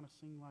just kind of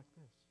sing like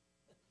this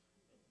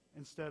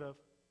instead of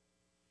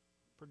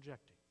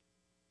projecting.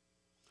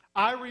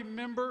 I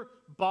remember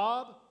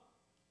Bob,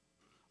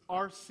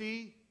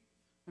 R.C.,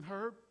 and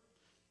Herb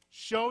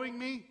showing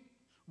me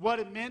what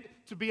it meant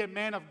to be a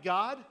man of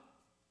God.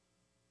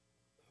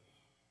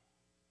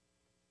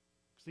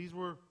 Because these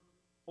were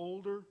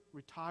older,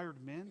 retired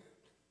men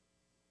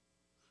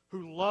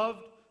who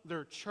loved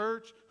their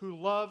church, who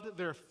loved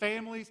their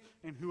families,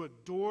 and who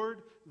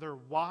adored their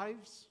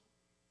wives.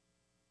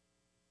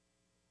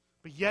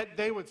 But yet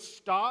they would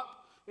stop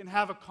and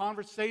have a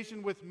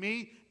conversation with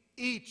me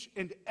each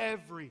and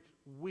every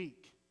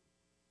week.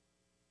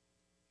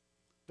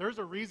 There's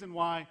a reason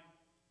why,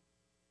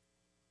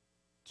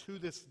 to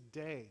this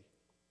day,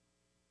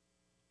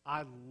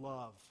 I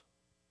love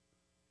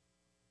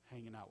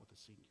hanging out with the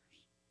seniors.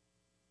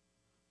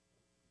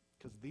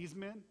 Because these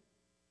men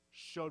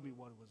showed me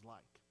what it was like.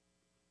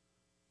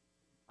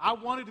 I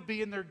wanted to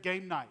be in their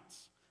game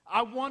nights.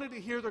 I wanted to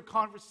hear their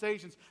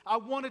conversations. I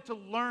wanted to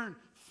learn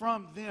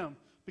from them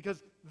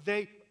because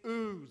they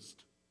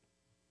oozed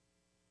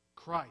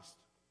Christ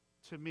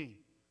to me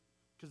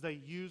because they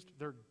used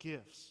their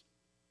gifts.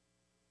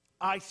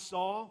 I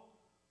saw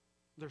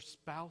their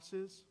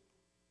spouses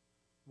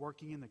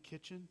working in the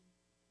kitchen.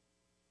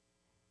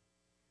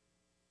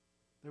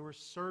 They were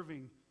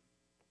serving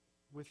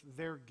with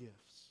their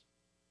gifts.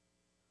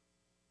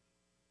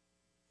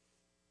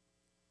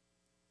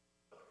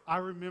 I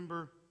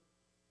remember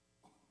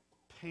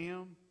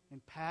Pam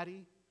and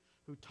Patty,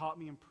 who taught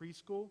me in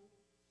preschool,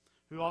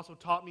 who also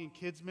taught me in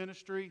kids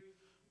ministry,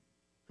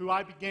 who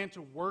I began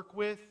to work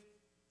with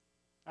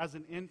as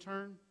an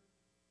intern.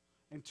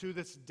 And to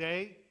this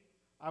day,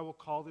 I will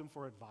call them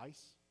for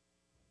advice.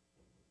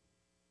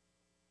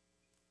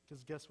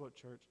 Because guess what,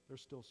 church? They're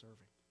still serving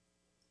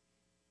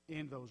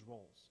in those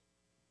roles.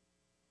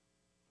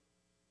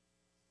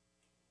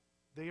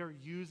 They are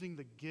using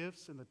the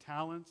gifts and the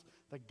talents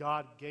that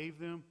God gave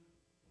them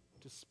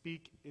to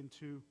speak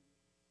into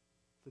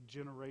the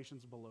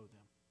generations below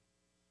them.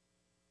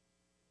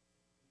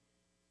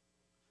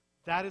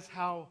 That is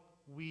how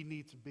we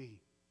need to be.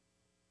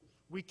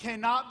 We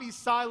cannot be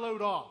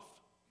siloed off.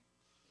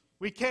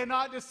 We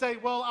cannot just say,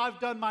 well, I've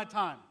done my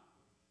time.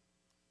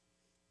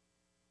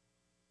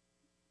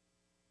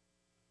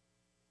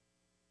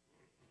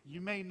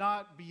 You may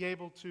not be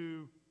able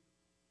to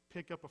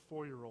pick up a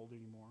 4-year-old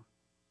anymore.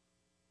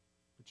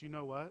 But you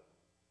know what?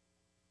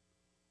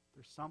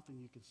 There's something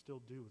you can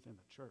still do within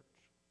the church.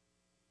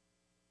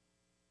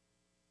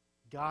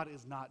 God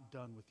is not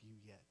done with you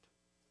yet.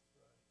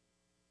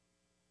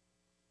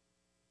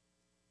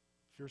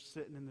 If you're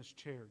sitting in this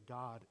chair,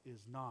 God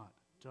is not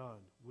done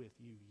with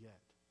you yet.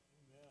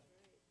 Amen.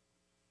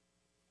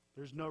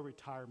 There's no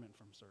retirement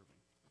from serving.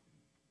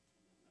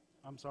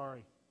 I'm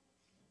sorry.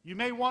 You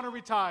may want to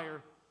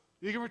retire.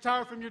 You can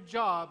retire from your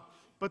job,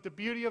 but the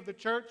beauty of the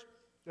church,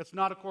 it's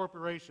not a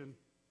corporation.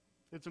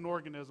 It's an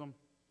organism.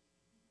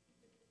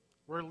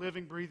 We're a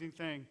living, breathing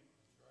thing.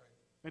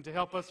 And to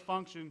help us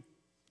function,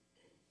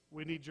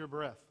 we need your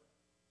breath.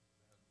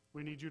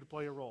 We need you to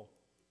play a role.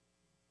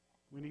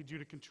 We need you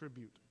to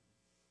contribute.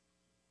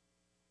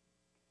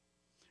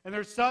 And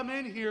there's some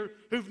in here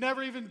who've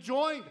never even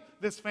joined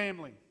this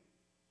family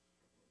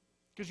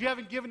because you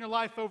haven't given your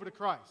life over to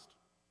Christ.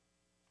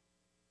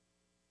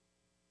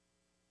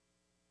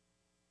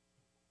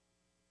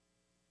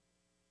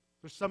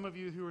 There's some of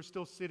you who are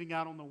still sitting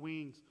out on the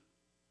wings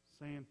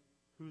saying,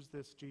 who's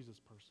this Jesus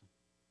person?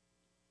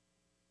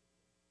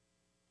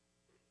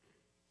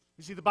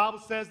 You see, the Bible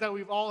says that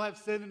we've all have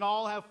sinned and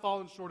all have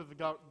fallen short of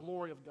the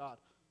glory of God.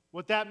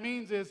 What that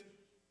means is,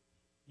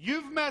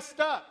 you've messed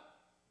up.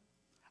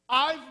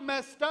 I've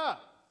messed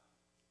up.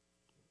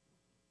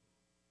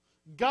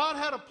 God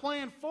had a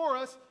plan for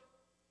us,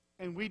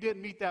 and we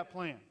didn't meet that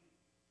plan.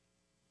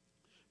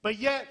 But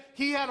yet,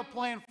 He had a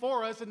plan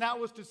for us, and that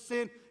was to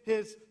send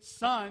His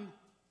Son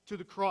to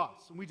the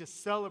cross. And we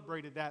just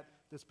celebrated that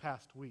this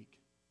past week.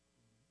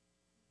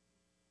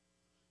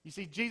 You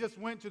see, Jesus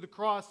went to the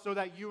cross so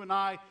that you and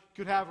I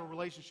could have a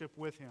relationship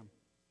with Him.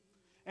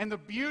 And the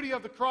beauty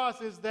of the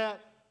cross is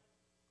that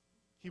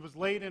He was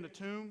laid in a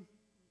tomb,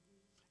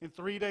 and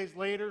 3 days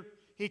later,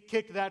 He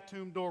kicked that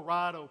tomb door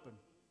right open.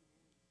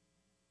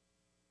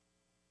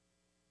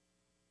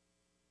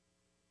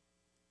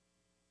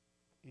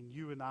 And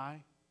you and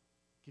I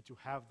get to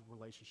have the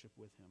relationship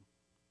with Him.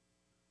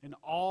 And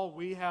all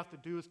we have to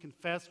do is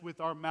confess with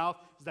our mouth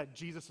is that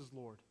Jesus is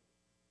Lord.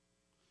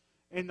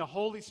 And the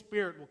Holy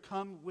Spirit will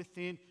come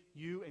within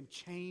you and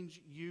change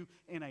you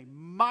in a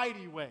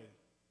mighty way.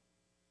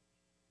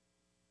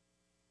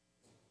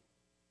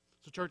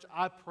 So, church,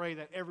 I pray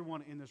that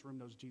everyone in this room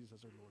knows Jesus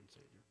as their Lord and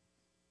Savior.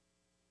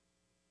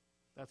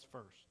 That's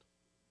first.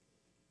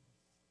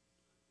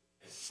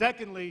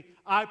 Secondly,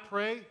 I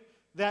pray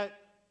that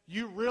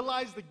you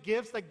realize the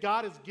gifts that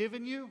God has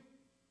given you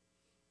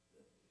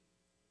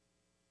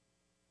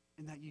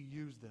and that you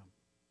use them.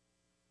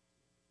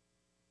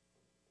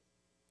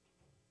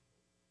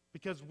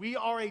 Because we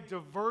are a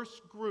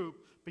diverse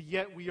group, but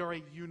yet we are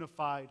a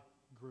unified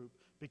group.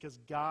 Because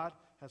God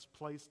has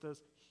placed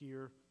us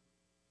here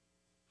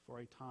for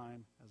a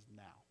time as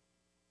now.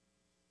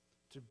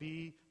 To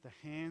be the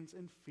hands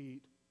and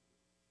feet,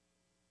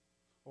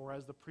 or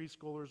as the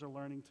preschoolers are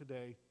learning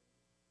today,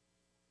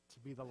 to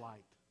be the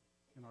light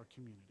in our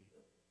community.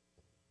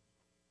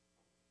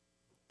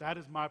 That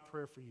is my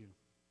prayer for you.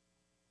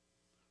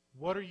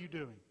 What are you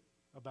doing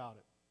about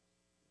it?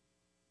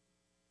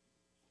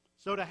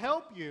 So to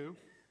help you,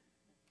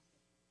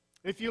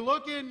 if you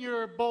look in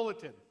your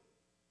bulletin,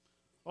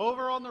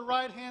 over on the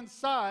right-hand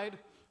side,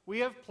 we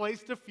have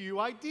placed a few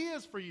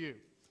ideas for you.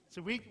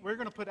 So we're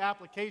going to put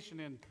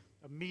application in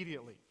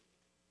immediately.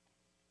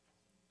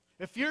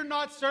 If you're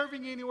not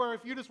serving anywhere,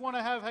 if you just want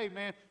to have, hey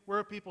man, where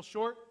are people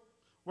short?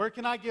 Where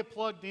can I get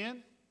plugged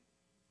in?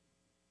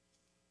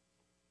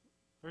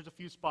 There's a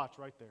few spots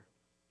right there.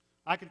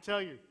 I can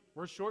tell you,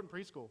 we're short in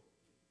preschool.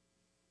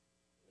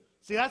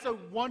 See, that's a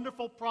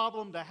wonderful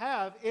problem to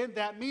have, in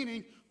that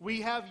meaning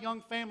we have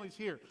young families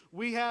here.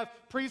 We have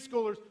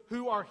preschoolers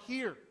who are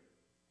here.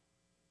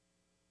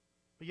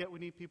 But yet we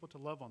need people to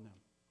love on them.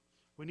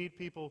 We need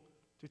people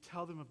to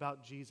tell them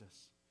about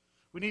Jesus.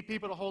 We need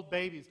people to hold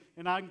babies.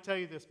 And I can tell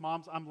you this,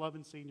 moms, I'm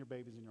loving seeing your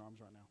babies in your arms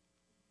right now.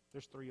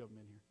 There's 3 of them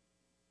in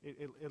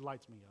here. It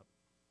lights me up.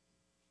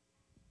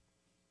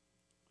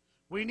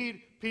 We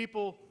need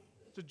people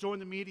to join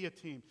the media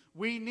team.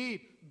 We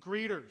need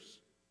greeters.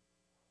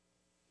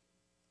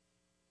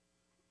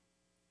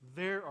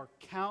 There are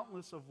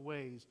countless of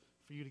ways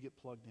for you to get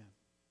plugged in.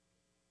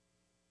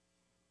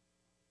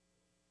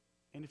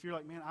 And if you're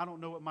like, man, I don't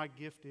know what my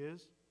gift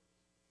is,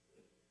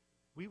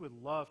 we would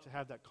love to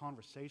have that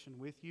conversation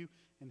with you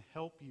and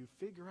help you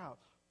figure out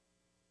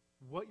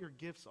what your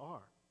gifts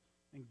are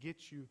and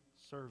get you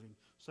serving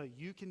so that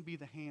you can be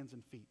the hands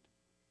and feet.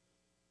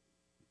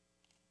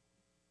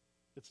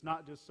 It's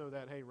not just so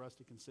that, hey,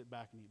 Rusty can sit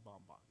back and eat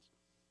bonbons.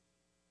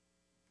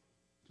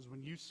 Because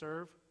when you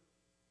serve,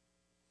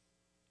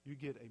 you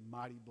get a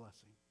mighty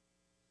blessing.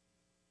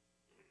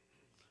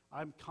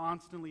 I'm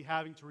constantly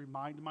having to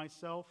remind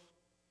myself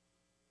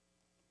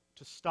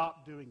to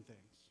stop doing things.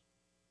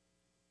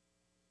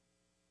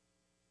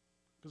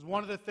 Because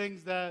one of the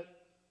things that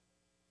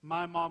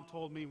my mom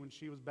told me when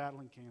she was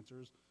battling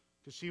cancers,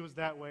 because she was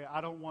that way, I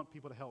don't want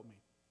people to help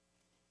me.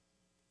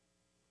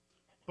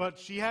 But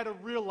she had to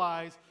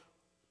realize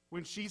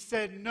when she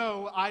said,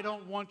 no, I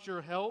don't want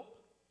your help,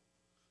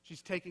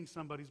 she's taking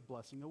somebody's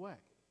blessing away.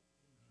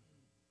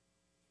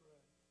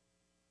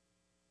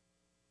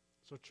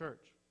 So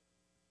church,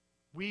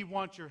 we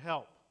want your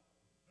help.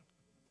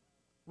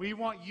 We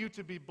want you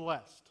to be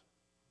blessed.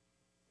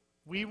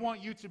 We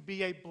want you to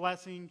be a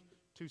blessing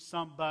to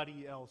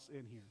somebody else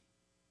in here.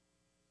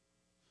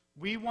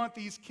 We want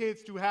these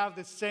kids to have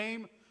the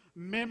same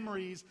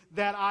memories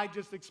that I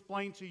just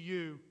explained to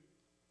you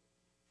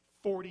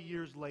 40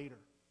 years later.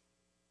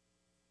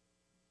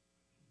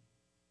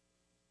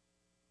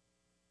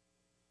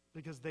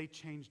 Because they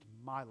changed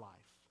my life.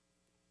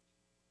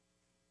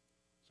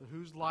 So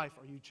whose life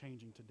are you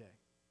changing today?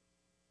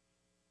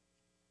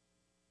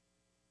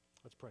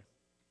 Let's pray.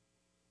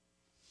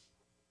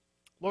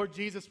 Lord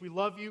Jesus, we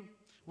love you.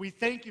 We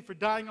thank you for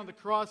dying on the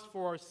cross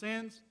for our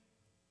sins.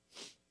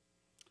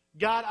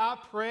 God, I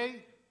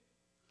pray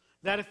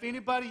that if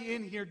anybody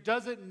in here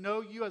doesn't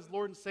know you as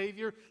Lord and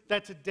Savior,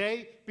 that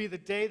today be the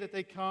day that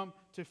they come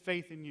to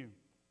faith in you.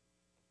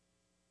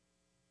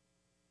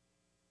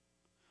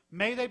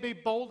 May they be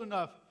bold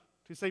enough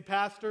to say,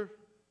 Pastor,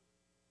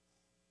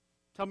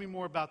 tell me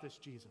more about this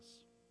Jesus.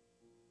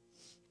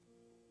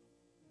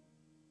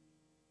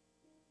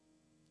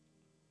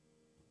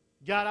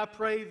 God, I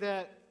pray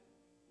that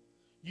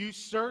you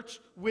search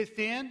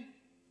within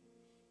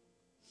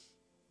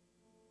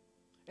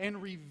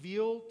and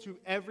reveal to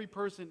every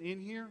person in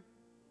here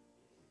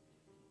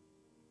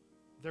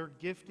their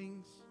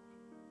giftings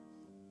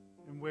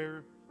and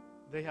where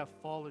they have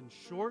fallen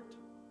short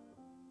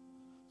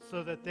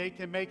so that they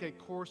can make a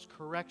course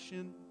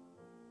correction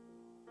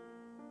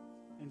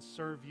and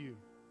serve you.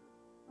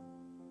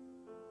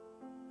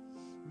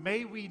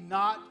 May we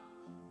not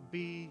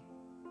be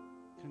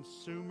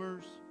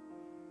consumers,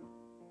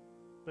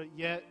 but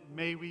yet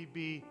may we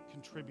be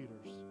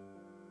contributors.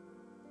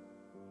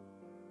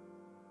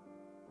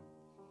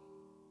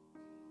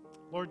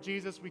 Lord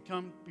Jesus, we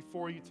come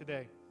before you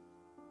today.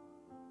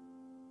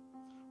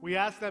 We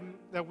ask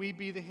that we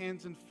be the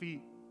hands and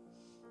feet.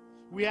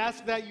 We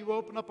ask that you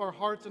open up our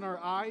hearts and our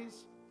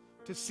eyes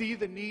to see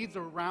the needs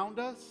around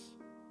us,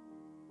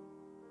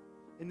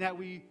 and that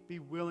we be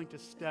willing to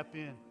step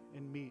in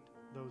and meet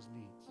those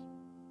needs.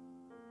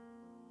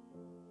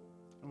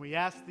 And we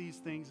ask these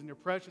things in your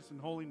precious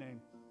and holy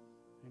name.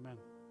 Amen.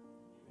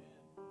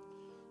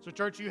 So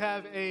church, you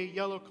have a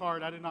yellow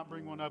card. I did not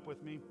bring one up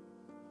with me.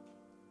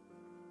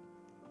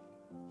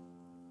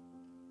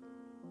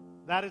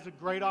 That is a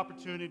great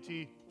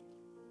opportunity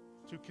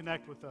to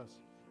connect with us.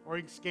 Or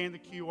you can scan the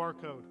QR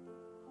code.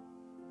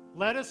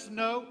 Let us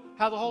know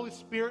how the Holy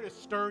Spirit is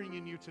stirring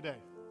in you today.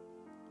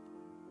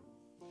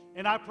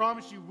 And I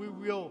promise you, we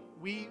will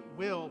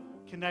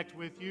connect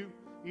with you,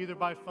 either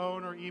by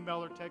phone or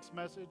email or text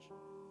message.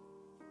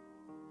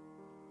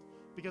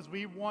 Because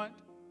we want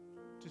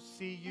to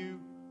see you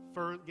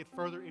get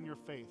further in your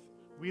faith.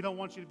 We don't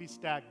want you to be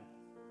stagnant.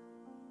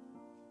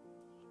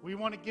 We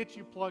want to get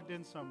you plugged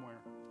in somewhere.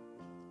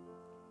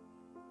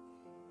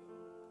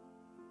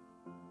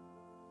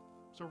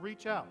 So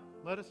reach out.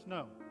 Let us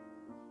know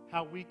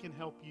how we can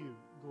help you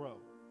grow.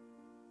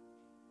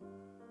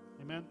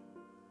 Amen?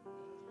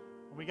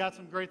 We got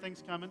some great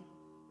things coming.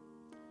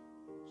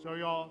 So are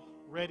y'all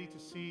ready to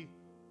see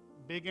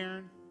Big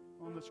Aaron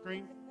on the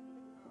screen?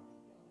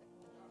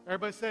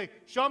 Everybody say,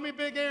 show me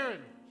Big Aaron.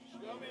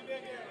 Show me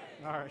Big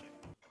Aaron. All right.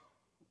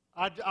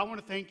 I want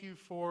to thank you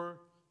for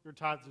your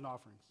tithes and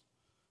offerings.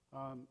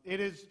 It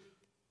is,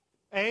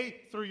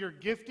 through your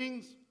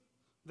giftings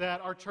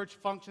that our church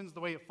functions the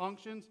way it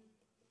functions,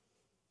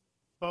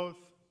 both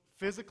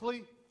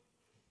physically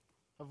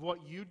of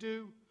what you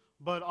do,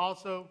 but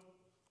also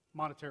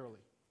monetarily.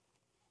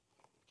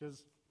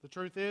 Because the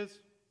truth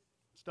is,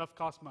 stuff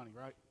costs money,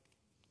 right?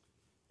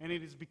 And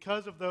it is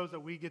because of those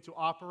that we get to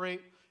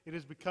operate. It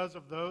is because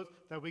of those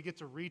that we get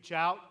to reach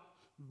out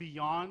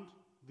beyond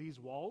these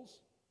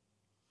walls.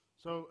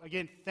 So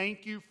again,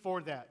 thank you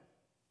for that.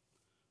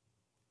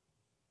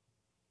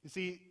 You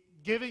see,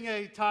 giving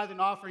a tithe and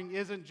offering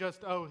isn't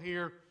just,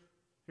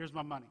 here's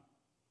my money.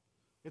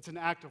 It's an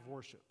act of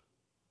worship.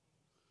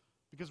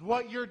 Because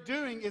what you're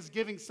doing is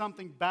giving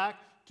something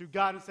back to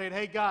God and saying,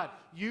 hey, God,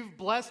 you've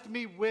blessed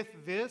me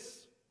with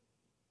this.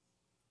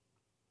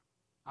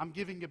 I'm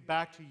giving it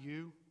back to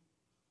you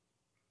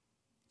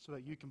so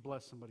that you can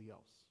bless somebody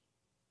else,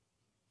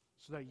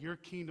 so that your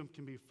kingdom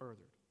can be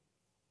furthered.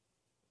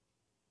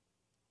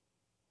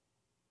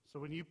 So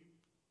when you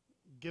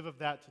give of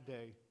that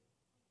today,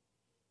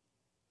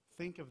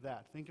 think of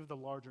that. Think of the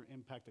larger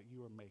impact that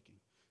you are making.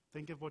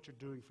 Think of what you're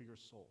doing for your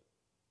soul.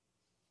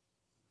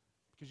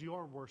 Because you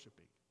are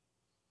worshiping.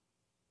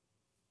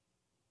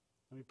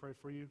 Let me pray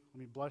for you. Let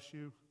me bless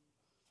you.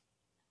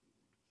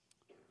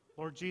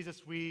 Lord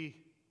Jesus, we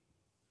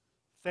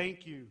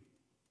thank you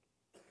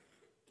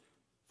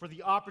for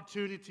the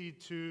opportunity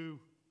to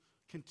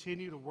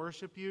continue to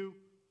worship you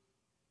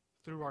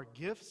through our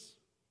gifts.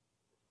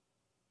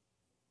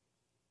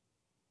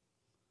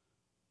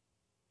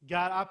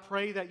 God, I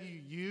pray that you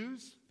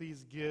use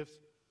these gifts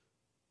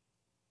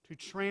to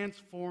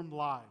transform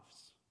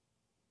lives.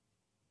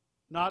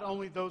 Not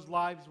only those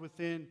lives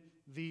within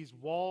these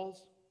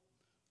walls,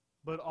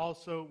 but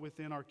also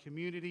within our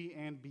community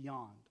and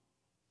beyond.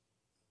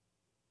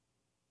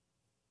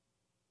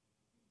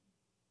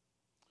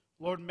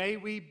 Lord, may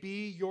we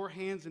be your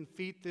hands and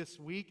feet this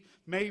week.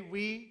 May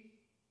we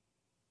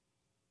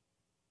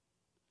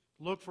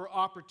look for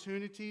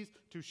opportunities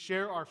to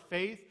share our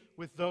faith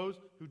with those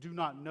who do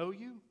not know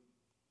you.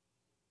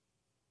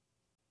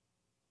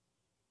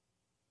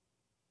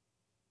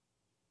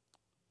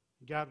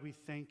 God, we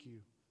thank you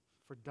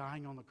for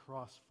dying on the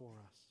cross for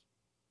us.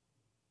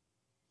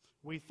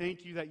 We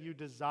thank you that you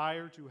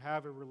desire to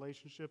have a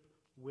relationship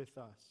with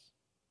us.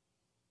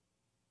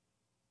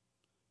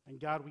 And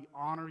God, we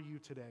honor you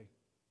today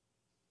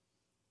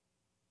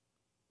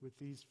with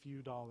these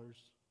few dollars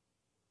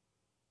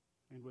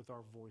and with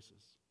our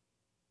voices.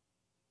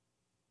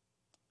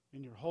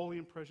 In your holy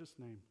and precious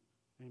name,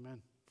 amen.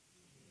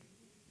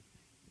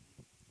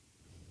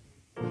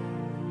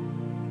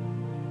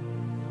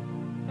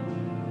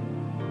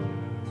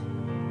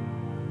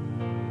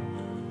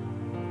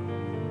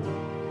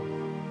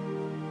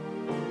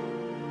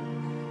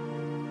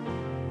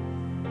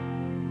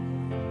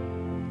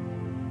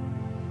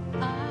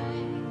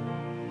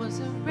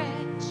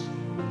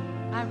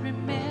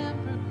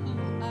 Remember who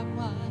I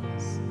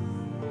was.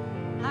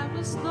 I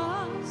was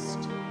lost,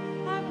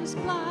 I was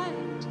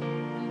blind,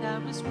 and I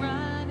was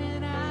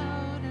running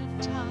out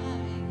of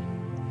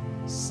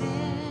time.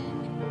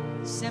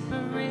 Sin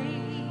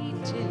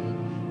separated,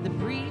 the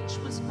breach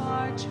was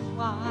far too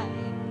wide.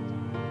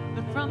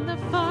 But from the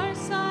far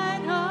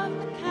side of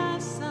the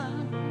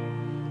chasm,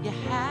 you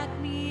had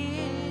me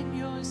in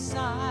your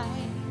sight.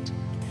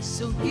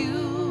 So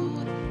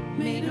you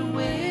made a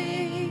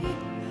way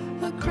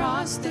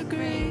across the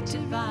great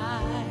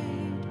divide,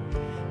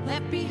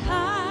 left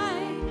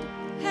behind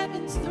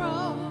heaven's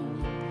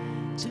throne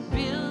to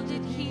build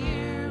it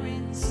here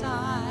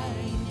inside.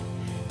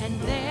 And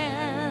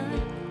there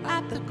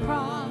at the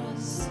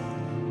cross,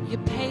 you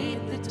paid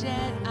the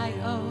debt I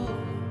owed,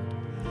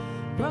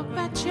 broke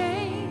my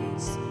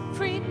chains,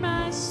 freed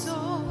my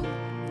soul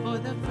for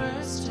the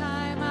first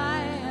time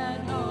I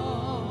had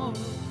hope.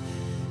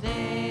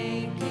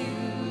 Thank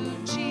you,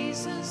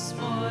 Jesus,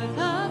 for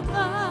the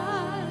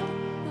blood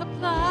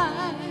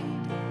applied.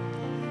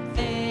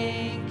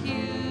 Thank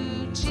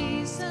you,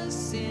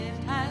 Jesus, it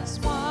has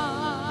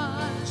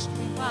washed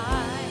me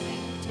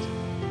white.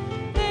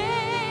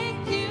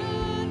 Thank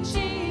you,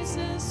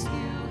 Jesus,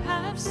 you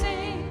have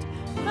saved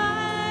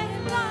my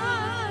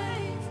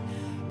life,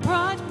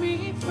 brought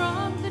me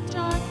from the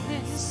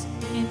darkness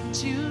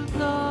into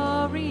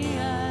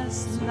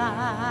glorious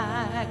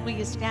light. Will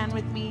you stand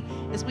with me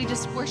as we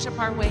just worship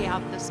our way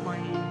out this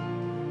morning?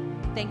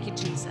 Thank you,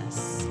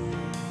 Jesus.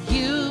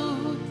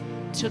 You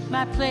took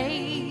my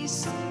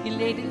place, you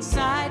laid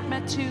inside my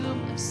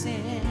tomb of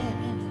sin,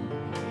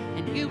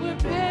 and you were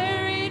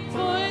buried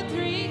for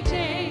 3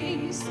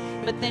 days,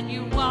 but then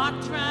you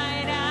walked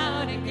right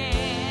out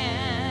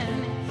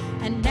again.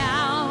 And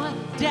now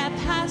death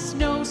has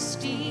no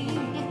sting,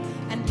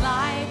 and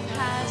life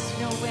has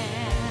no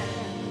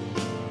end,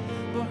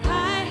 for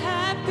I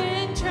have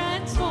been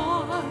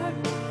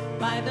transformed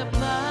by the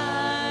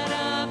blood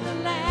of the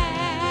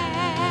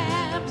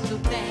Lamb. So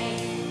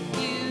thank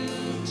you,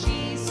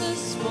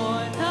 Jesus,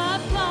 for the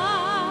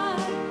blood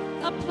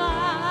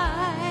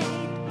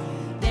applied.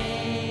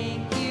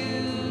 Thank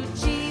you,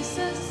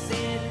 Jesus,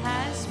 it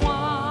has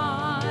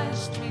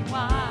washed me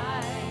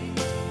white.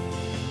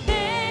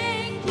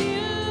 Thank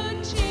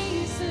you,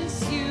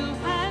 Jesus, you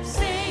have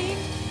saved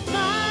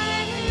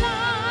my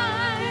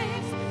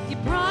life. You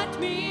brought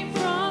me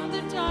from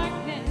the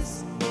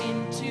darkness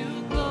into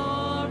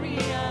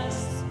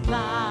glorious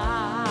light.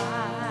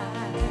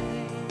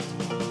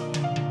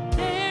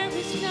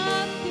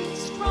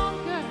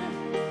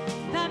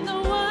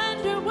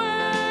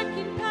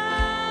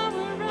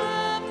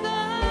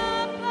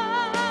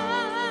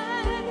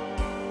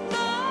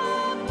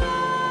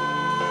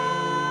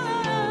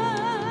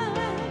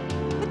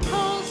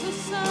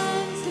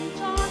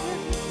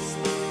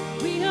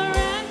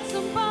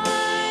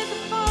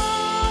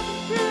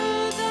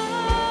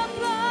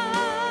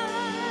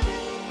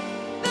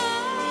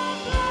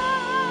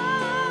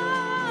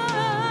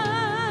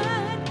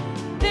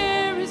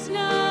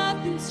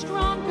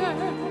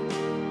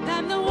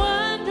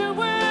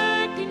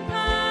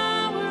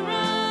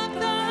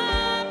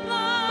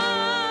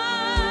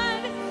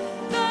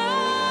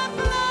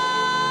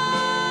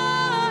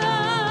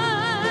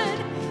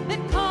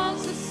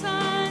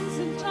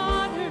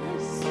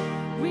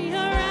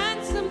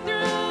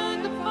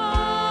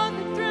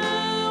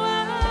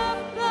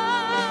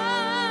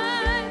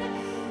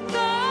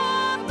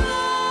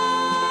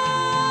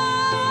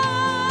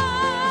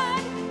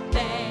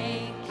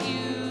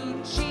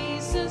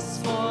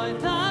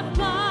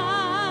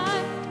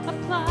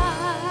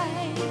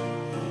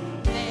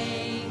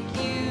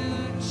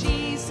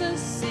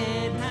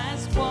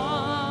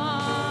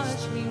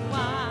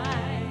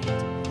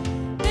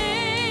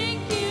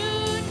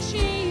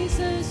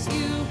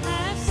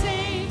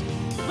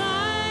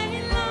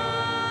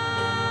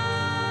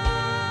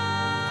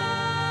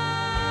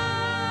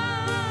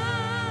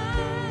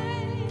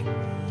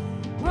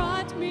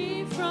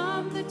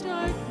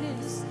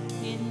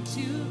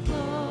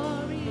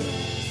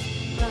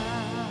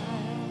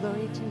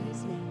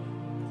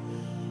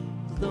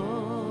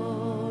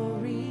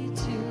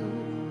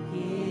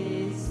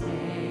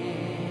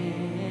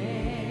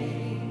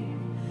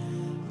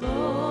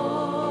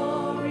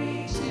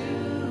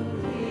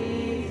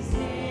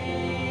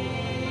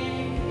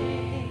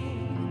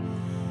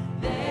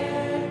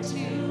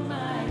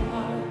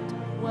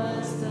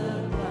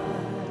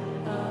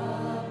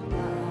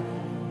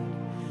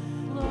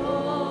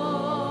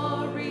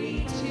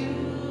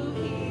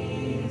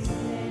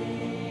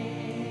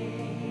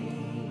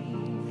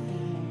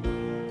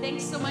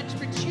 Thanks so much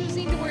for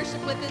choosing to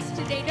worship with us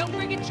today. Don't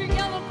forget your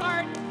yellow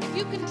card. If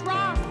you can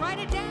draw, write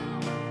it down.